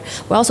down there,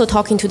 we're also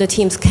talking to the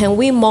teams, can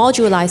we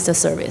modularize the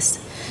service?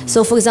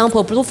 So for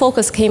example, Blue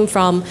Focus came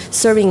from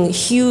serving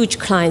huge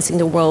clients in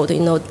the world,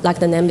 like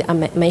the name I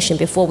mentioned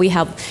before, we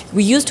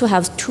used to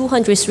have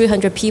 200,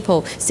 300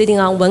 people sitting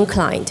on one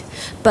client.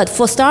 But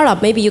for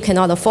startup, maybe you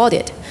cannot afford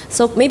it.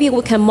 So maybe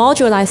we can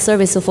modularize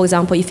service. So for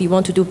example, if you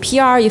want to do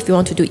PR, if you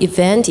want to do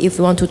event, if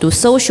you want to do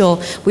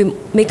social, we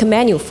make a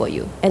menu for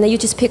you. And then you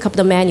just pick up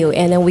the menu,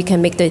 and then we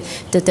can make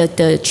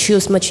the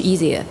choose much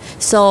easier.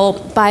 So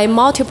by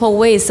multiple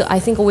ways, I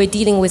think we're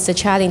dealing with the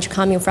challenge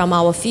coming from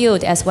our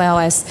field as well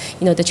as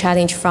the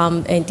challenge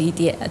from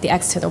the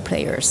external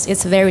players.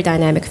 It's a very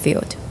dynamic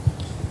field.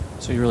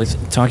 So you're really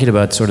talking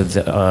about sort of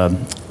the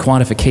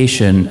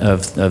quantification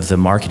of the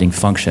marketing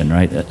function,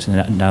 right?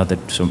 Now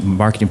that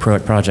marketing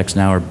projects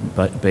now are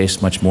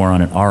based much more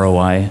on an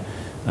ROI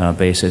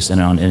basis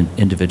and on an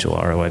individual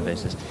ROI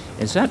basis.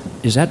 Is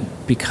that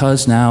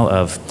because now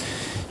of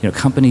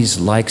companies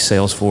like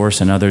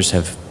Salesforce and others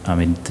have?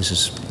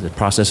 The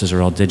processes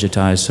are all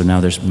digitized, so now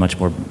there's much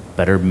more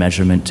better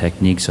measurement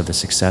techniques of the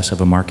success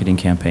of a marketing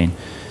campaign.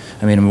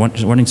 I'm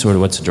wondering sort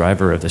of what's the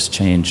driver of this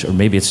change, or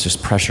maybe it's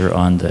just pressure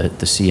on the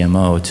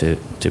CMO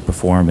to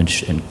perform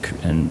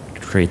and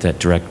create that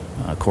direct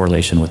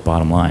correlation with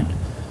bottom line.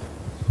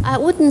 I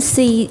wouldn't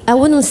say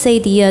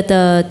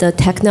the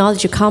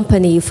technology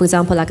company, for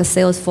example, like a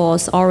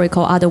Salesforce,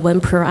 Oracle, other one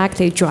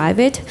proactively drive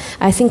it.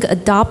 I think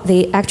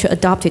they actually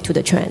adopt it to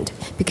the trend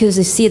because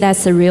they see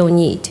that's a real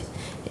need.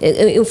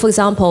 For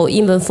example,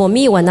 even for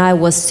me, when I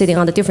was sitting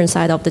on the different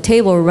side of the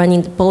table,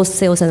 running both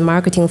sales and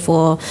marketing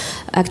for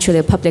actually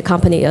a public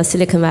company, a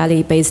Silicon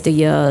Valley-based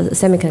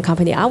semiconductor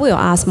company, I will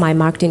ask my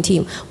marketing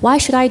team, why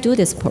should I do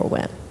this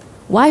program?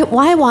 Why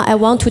I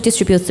want to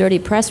distribute 30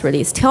 press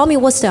releases? Tell me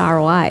what's the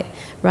ROI,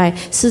 right?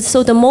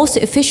 So the most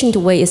efficient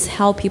way is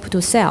help people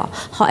to sell.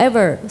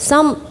 However,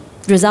 some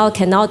result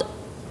cannot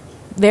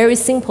very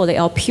simply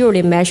or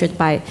purely measured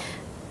by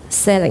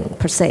selling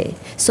per se.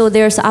 So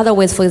there's other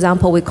ways. For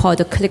example, we call it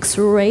the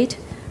click-through rate,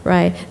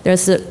 right?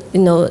 There's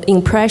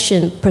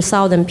impression per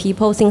 1,000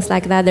 people, things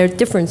like that. There are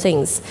different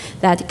things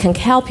that can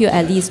help you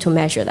at least to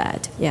measure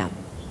that. Yeah.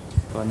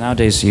 Well,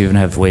 nowadays you even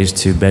have ways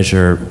to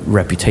measure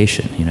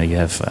reputation. You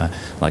have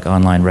like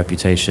online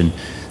reputation,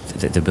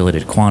 the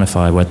ability to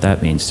quantify what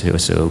that means too.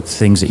 So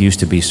things that used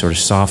to be sort of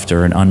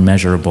softer and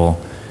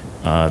unmeasurable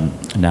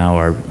now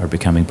are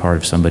becoming part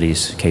of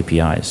somebody's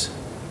KPIs.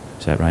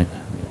 Is that right?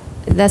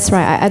 That's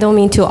right. I don't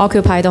mean to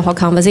occupy the whole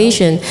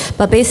conversation,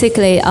 but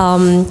basically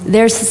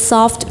there's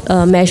soft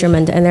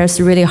measurement and there's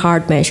really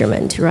hard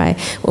measurement, right?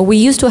 Well, we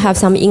used to have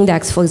some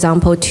index, for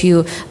example,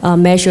 to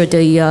measure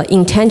the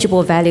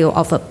intangible value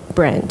of a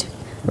brand,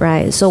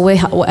 right? So we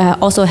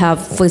also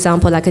have, for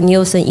example, like a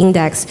Nielsen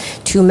index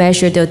to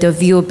measure the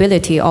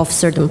viewability of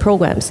certain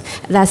programs.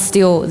 That's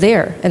still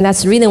there, and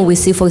that's the reason we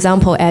see, for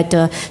example, at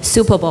the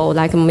Super Bowl,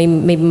 like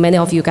maybe many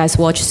of you guys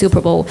watch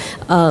Super Bowl,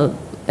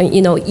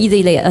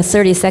 easily a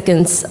 30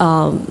 seconds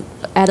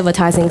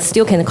advertising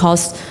still can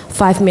cost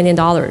 $5 million.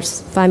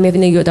 $5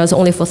 million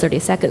only for 30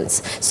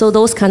 seconds. So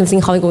those kind of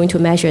things, how are you going to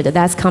measure that?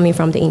 That's coming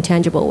from the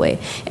intangible way.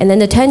 And then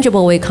the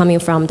tangible way coming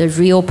from the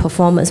real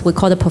performance. We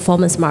call it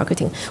performance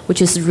marketing,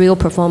 which is real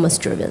performance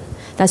driven.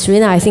 That's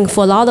really, I think,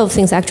 for a lot of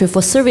things, actually,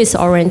 for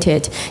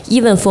service-oriented,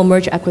 even for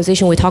merger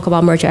acquisition, we talk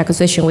about merger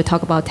acquisition, we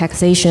talk about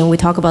taxation, we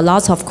talk about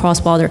lots of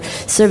cross-border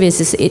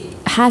services. It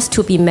has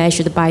to be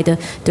measured by the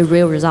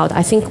real result.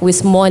 I think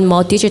with more and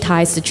more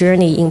digitized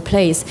journey in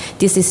place,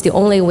 this is the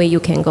only way you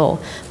can go.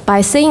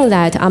 By saying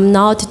that, I'm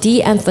not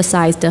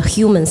de-emphasize the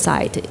human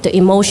side, the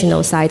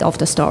emotional side of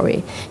the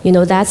story.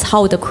 That's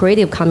how the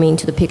creative come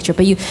into the picture.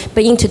 But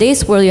in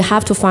today's world, you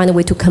have to find a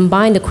way to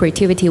combine the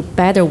creativity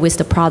better with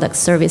the product,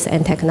 service,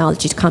 and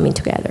technology coming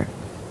together.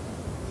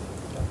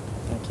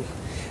 Thank you.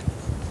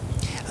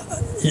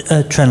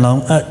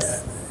 Trenlong,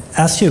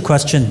 ask you a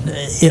question.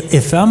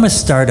 If I'm a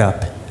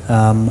startup,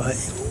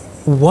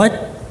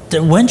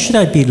 when should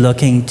I be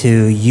looking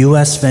to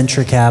U.S.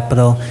 venture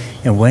capital,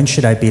 and when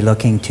should I be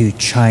looking to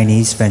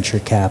Chinese venture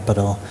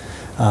capital?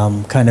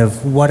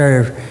 What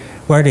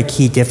are the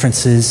key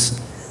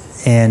differences,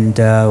 and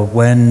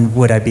when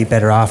would I be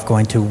better off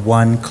going to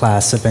one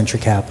class of venture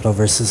capital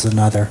versus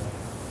another?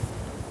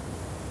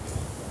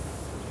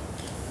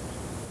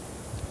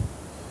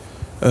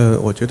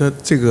 我觉得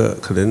这个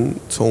可能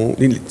从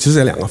其实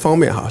有2个方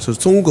面哈，是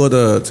中国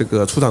的这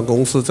个初创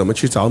公司怎么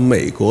去找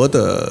美国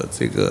的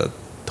这个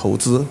投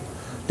资，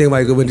另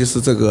外一个问题是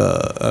这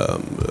个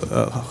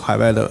海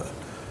外的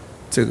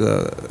这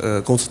个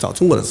公司找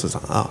中国的市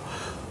场啊，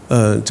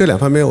这2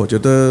方面我觉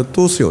得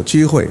都是有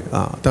机会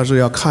啊，但是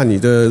要看你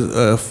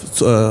的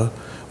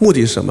目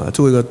的是什么。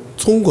作为一个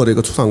中国的一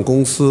个初创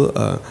公司，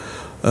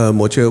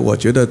我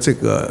觉得这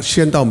个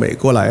先到美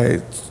国来，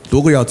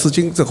如果要资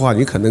金的话，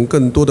你可能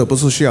更多的不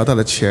是需要他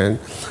的钱，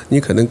你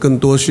可能更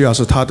多需要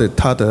是他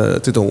的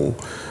这种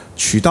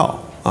渠道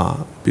啊，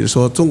比如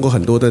说中国很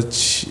多的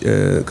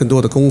更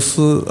多的公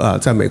司啊，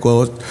在美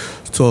国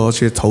做一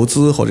些投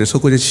资或者收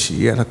购一些企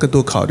业，它更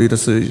多考虑的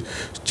是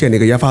建立一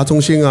个研发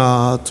中心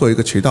啊，做一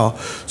个渠道。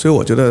所以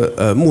我觉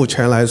得目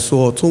前来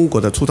说，中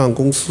国的初创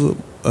公司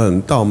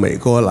到美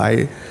国来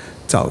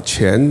找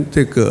钱，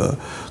这个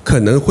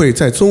可能会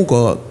在中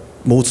国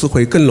谋资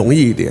会更容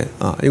易一点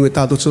啊，因为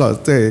大家都知道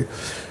在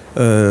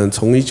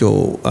从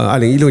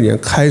2016年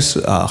开始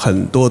啊，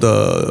很多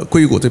的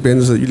硅谷这边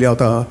是预料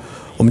到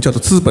我们叫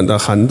做资本的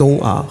寒冬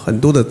啊，很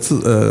多的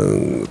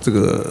这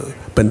个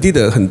本地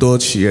的很多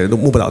企业都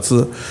募不到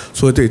资，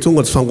所以对中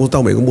国的初创公司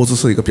到美国募资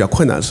是一个比较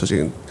困难的事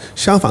情。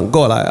相反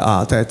过来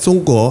啊，在中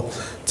国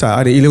在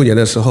2016年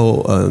的时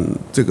候，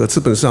这个资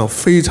本市场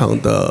非常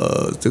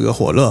的这个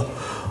火热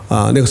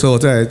啊，那个时候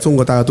在中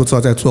国大家都知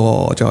道在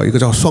做一个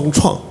叫双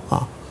创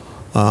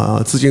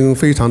啊，资金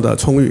非常的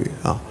充裕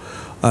啊，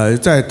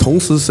在同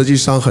时实际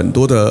上很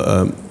多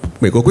的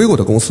美国硅谷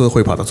的公司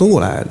会跑到中国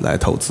来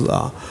投资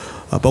啊。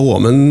包括我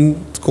们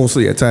公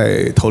司也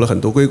在投了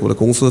很多硅谷的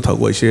公司，投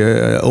过一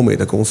些欧美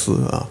的公司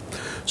啊，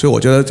所以我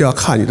觉得就要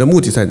看你的目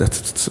的在哪，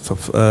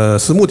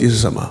目的是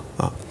什么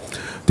啊？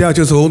第二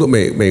就是说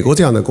美国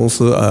这样的公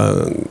司，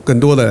更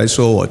多的来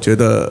说，我觉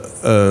得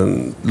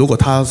如果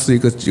它是一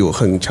个有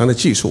很强的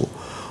技术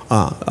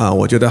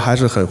我觉得还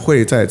是很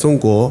会在中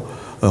国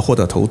获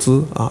得投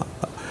资啊，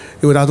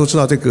因为大家都知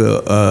道这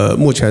个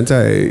目前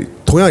在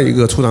同样一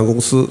个初创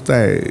公司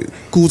在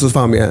估值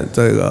方面，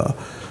这个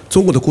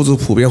中国的估值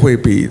普遍会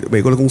比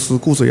美国的公司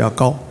估值要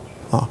高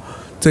啊，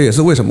这也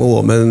是为什么我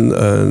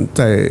们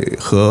在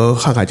和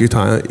瀚海集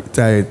团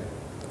在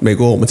美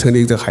国我们成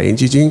立这个海鹰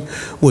基金，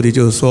目的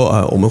就是说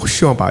我们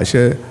希望把一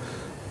些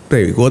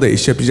美国的一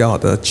些比较好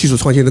的技术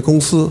创新的公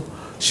司，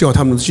希望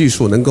他们的技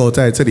术能够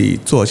在这里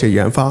做一些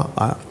研发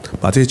啊，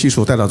把这些技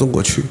术带到中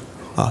国去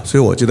啊，所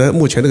以我觉得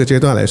目前这个阶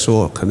段来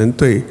说，可能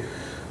对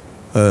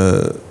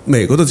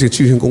美国的这些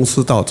技术公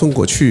司到中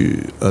国去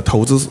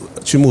投资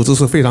去募资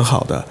是非常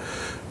好的。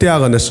第二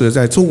个呢，是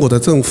在中国的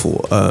政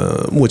府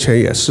目前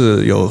也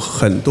是有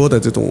很多的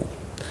这种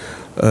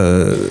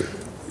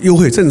优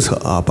惠政策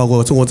啊，包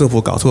括中国政府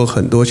搞出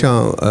很多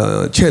像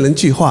千人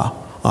计划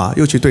啊，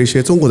尤其对一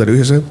些中国的留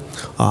学生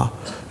啊，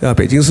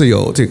北京市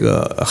有这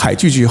个海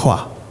巨计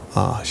划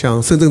啊，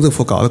像深圳政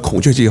府搞的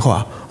孔雀计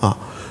划啊，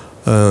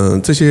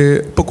这些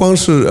不光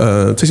是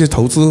这些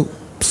投资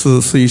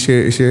是一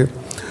些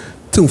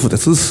政府的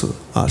支持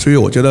啊，所以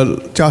我觉得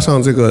加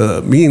上这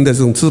个民营的这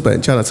种资本，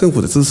加上政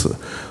府的支持，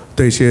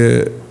对一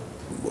些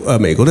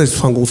美国的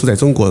创公司在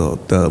中国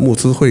的募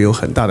资会有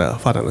很大的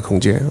发展的空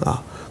间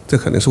啊，这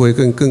可能是会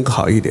更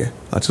好一点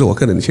啊，这是我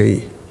个人的建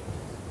议。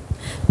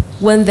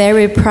One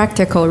very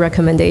practical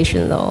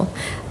recommendation though,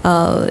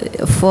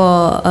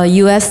 for a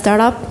U.S.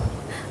 startup,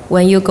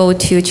 when you go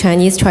to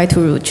China try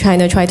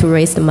to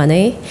raise the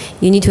money,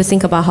 you need to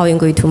think about how you're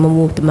going to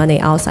move the money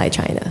outside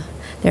China.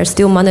 There's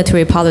still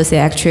monetary policy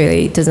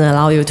actually doesn't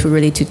allow you to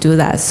really to do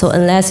that. So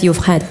unless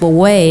you've had a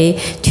way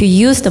to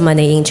use the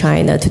money in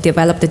China to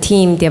develop the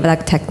team,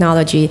 develop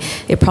technology,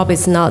 it probably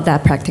is not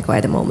that practical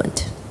at the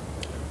moment.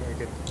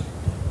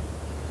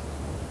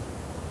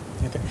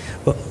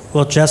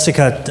 Well,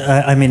 Jessica,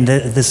 I mean,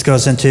 this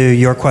goes into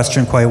your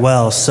question quite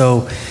well.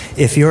 So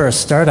if you're a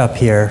startup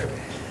here,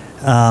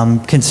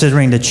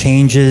 considering the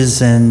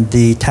changes in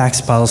the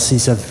tax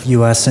policies of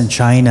US and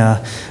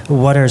China,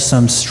 what are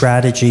some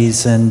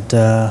strategies and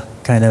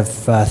kind of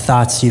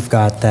thoughts you've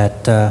got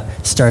that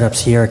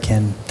startups here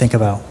can think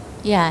about?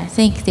 Yeah, I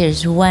think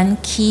there's one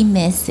key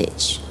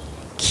message,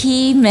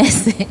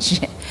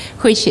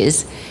 which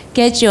is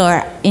get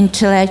your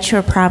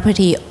intellectual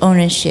property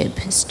ownership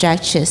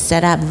structure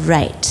set up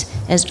right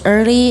as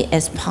early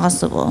as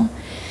possible.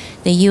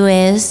 The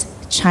US,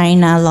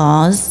 China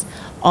laws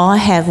all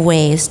have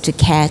ways to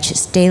catch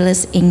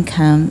stateless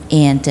income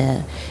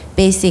and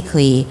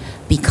basically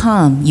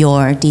become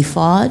your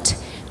default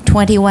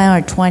 21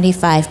 or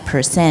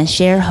 25%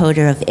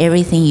 shareholder of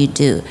everything you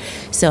do.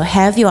 So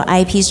have your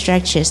IP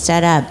structure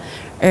set up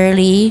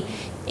early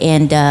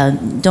and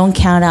don't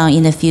count on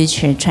in the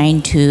future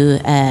trying to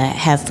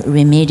have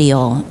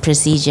remedial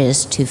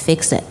procedures to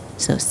fix it.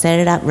 So set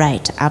it up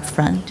right up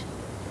front.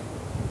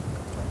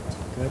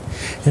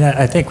 And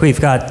I think we've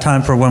got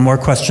time for one more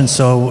question.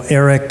 So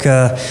Eric,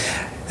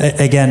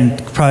 again,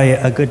 probably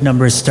a good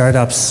number of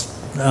startups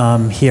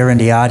here in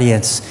the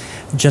audience.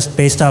 Just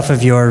based off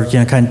of your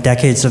kind of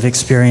decades of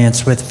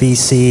experience with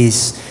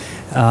VCs,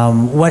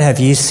 What have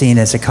you seen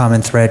as a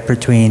common thread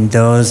between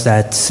those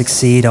that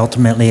succeed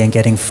ultimately in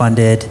getting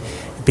funded,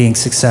 being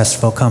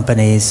successful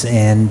companies,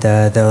 and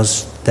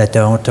those that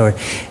don't, or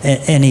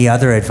any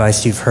other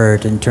advice you've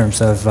heard in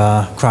terms of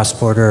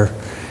cross-border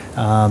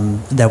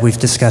that we've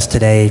discussed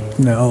today,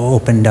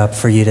 opened up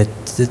for you to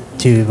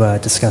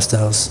discuss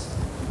those?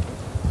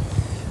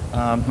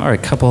 All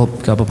right, couple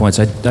points.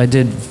 I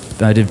did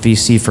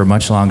VC for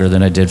much longer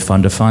than I did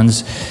fund of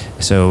funds,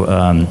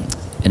 so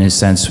in a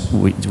sense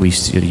we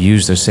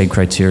use those same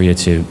criteria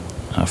to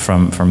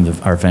from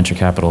our venture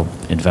capital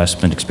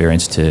investment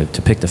experience to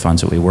pick the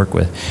funds that we work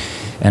with.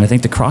 And I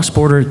think the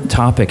cross-border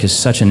topic is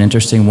such an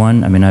interesting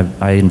one. I mean,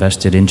 I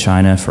invested in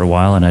China for a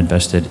while, and I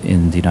invested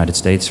in the United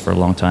States for a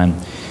long time,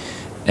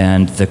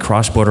 and the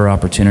cross-border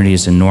opportunity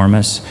is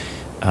enormous.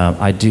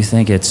 I do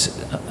think it's,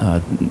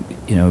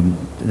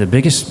 the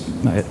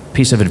biggest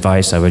piece of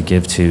advice I would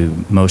give to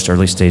most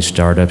early-stage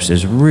startups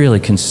is really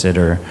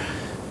consider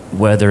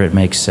whether it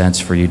makes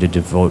sense for you to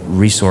devote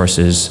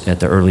resources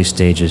at the early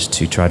stages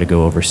to try to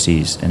go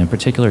overseas. And in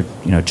particular,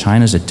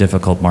 China's a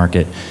difficult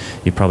market.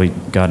 You've probably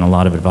gotten a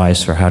lot of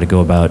advice for how to go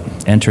about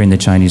entering the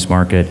Chinese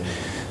market.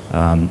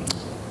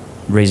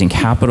 Raising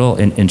capital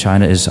in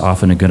China is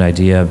often a good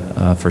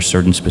idea for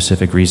certain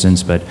specific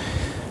reasons, but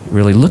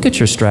really look at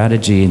your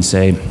strategy and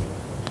say,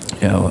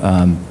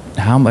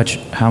 how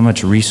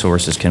much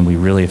resources can we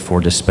really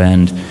afford to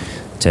spend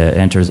to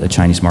enter the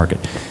Chinese market?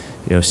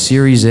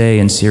 Series A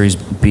and Series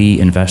B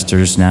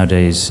investors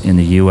nowadays in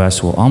the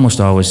U.S. will almost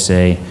always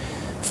say,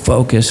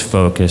 focus,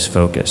 focus,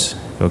 focus.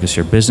 Focus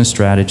your business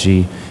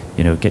strategy,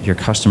 get your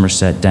customer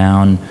set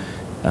down,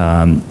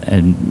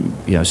 and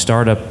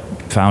startup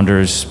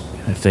founders,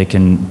 if they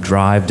can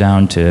drive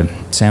down to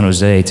San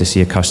Jose to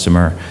see a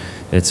customer,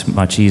 it's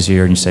much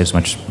easier and saves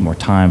much more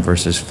time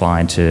versus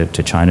flying to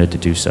China to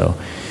do so.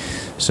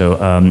 So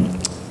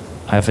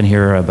I often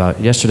hear about,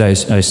 yesterday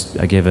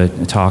I gave a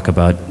talk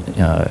about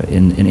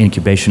in an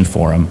incubation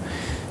forum,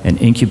 and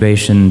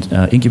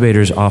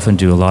incubators often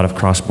do a lot of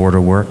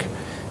cross-border work.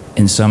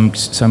 In some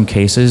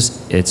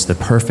cases, it's the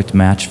perfect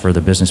match for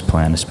the business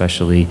plan,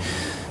 especially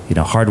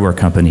hardware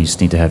companies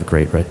need to have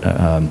great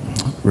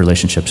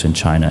relationships in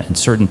China, and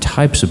certain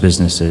types of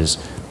businesses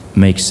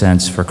make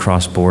sense for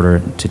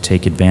cross-border to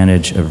take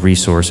advantage of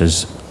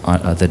resources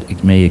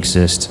that may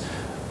exist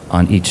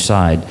on each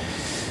side.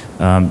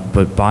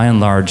 But by and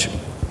large,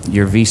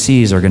 your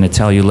VCs are going to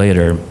tell you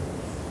later,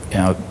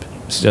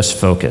 just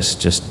focus,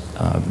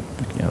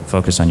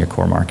 focus on your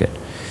core market.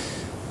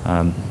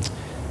 I'd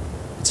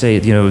say,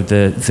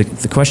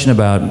 the question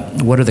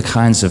about what are the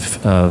kinds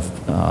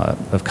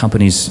of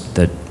companies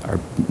that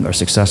are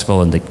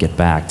successful and that get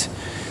backed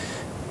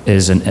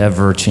is an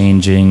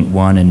ever-changing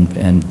one,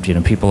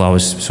 and people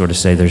always sort of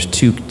say there's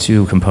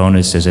two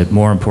components. Is it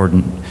more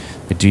important,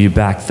 do you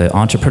back the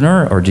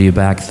entrepreneur or do you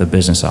back the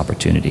business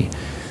opportunity?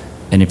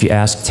 And if you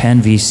ask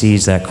 10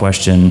 VCs that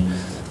question,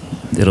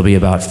 it'll be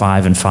about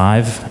 5 and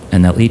 5,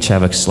 and they'll each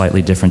have a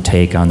slightly different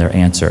take on their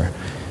answer.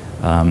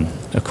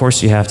 Of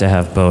course, you have to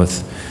have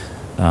both,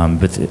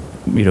 but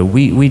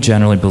we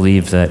generally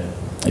believe that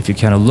if you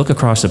kind of look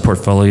across the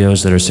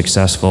portfolios that are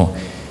successful,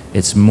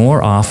 it's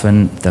more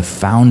often the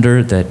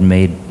founder that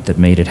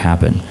made it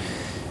happen.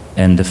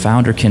 And the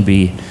founder can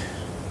be,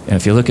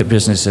 if you look at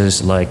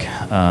businesses like,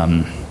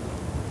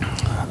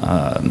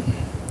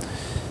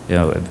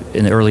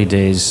 in the early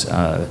days,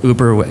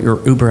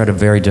 Uber had a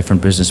very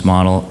different business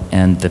model,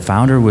 and the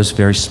founder was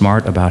very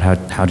smart about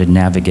how to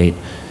navigate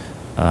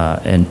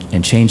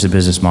and change the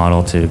business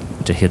model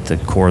to hit the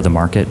core of the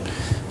market.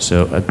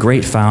 So a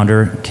great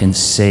founder can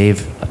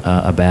save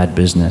a bad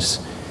business,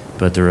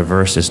 but the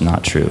reverse is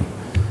not true.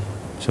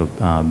 So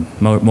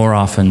more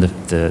often,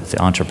 the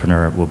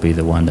entrepreneur will be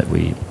the one that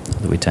we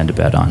tend to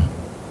bet on.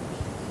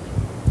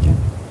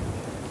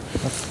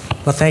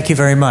 Well, thank you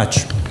very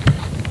much.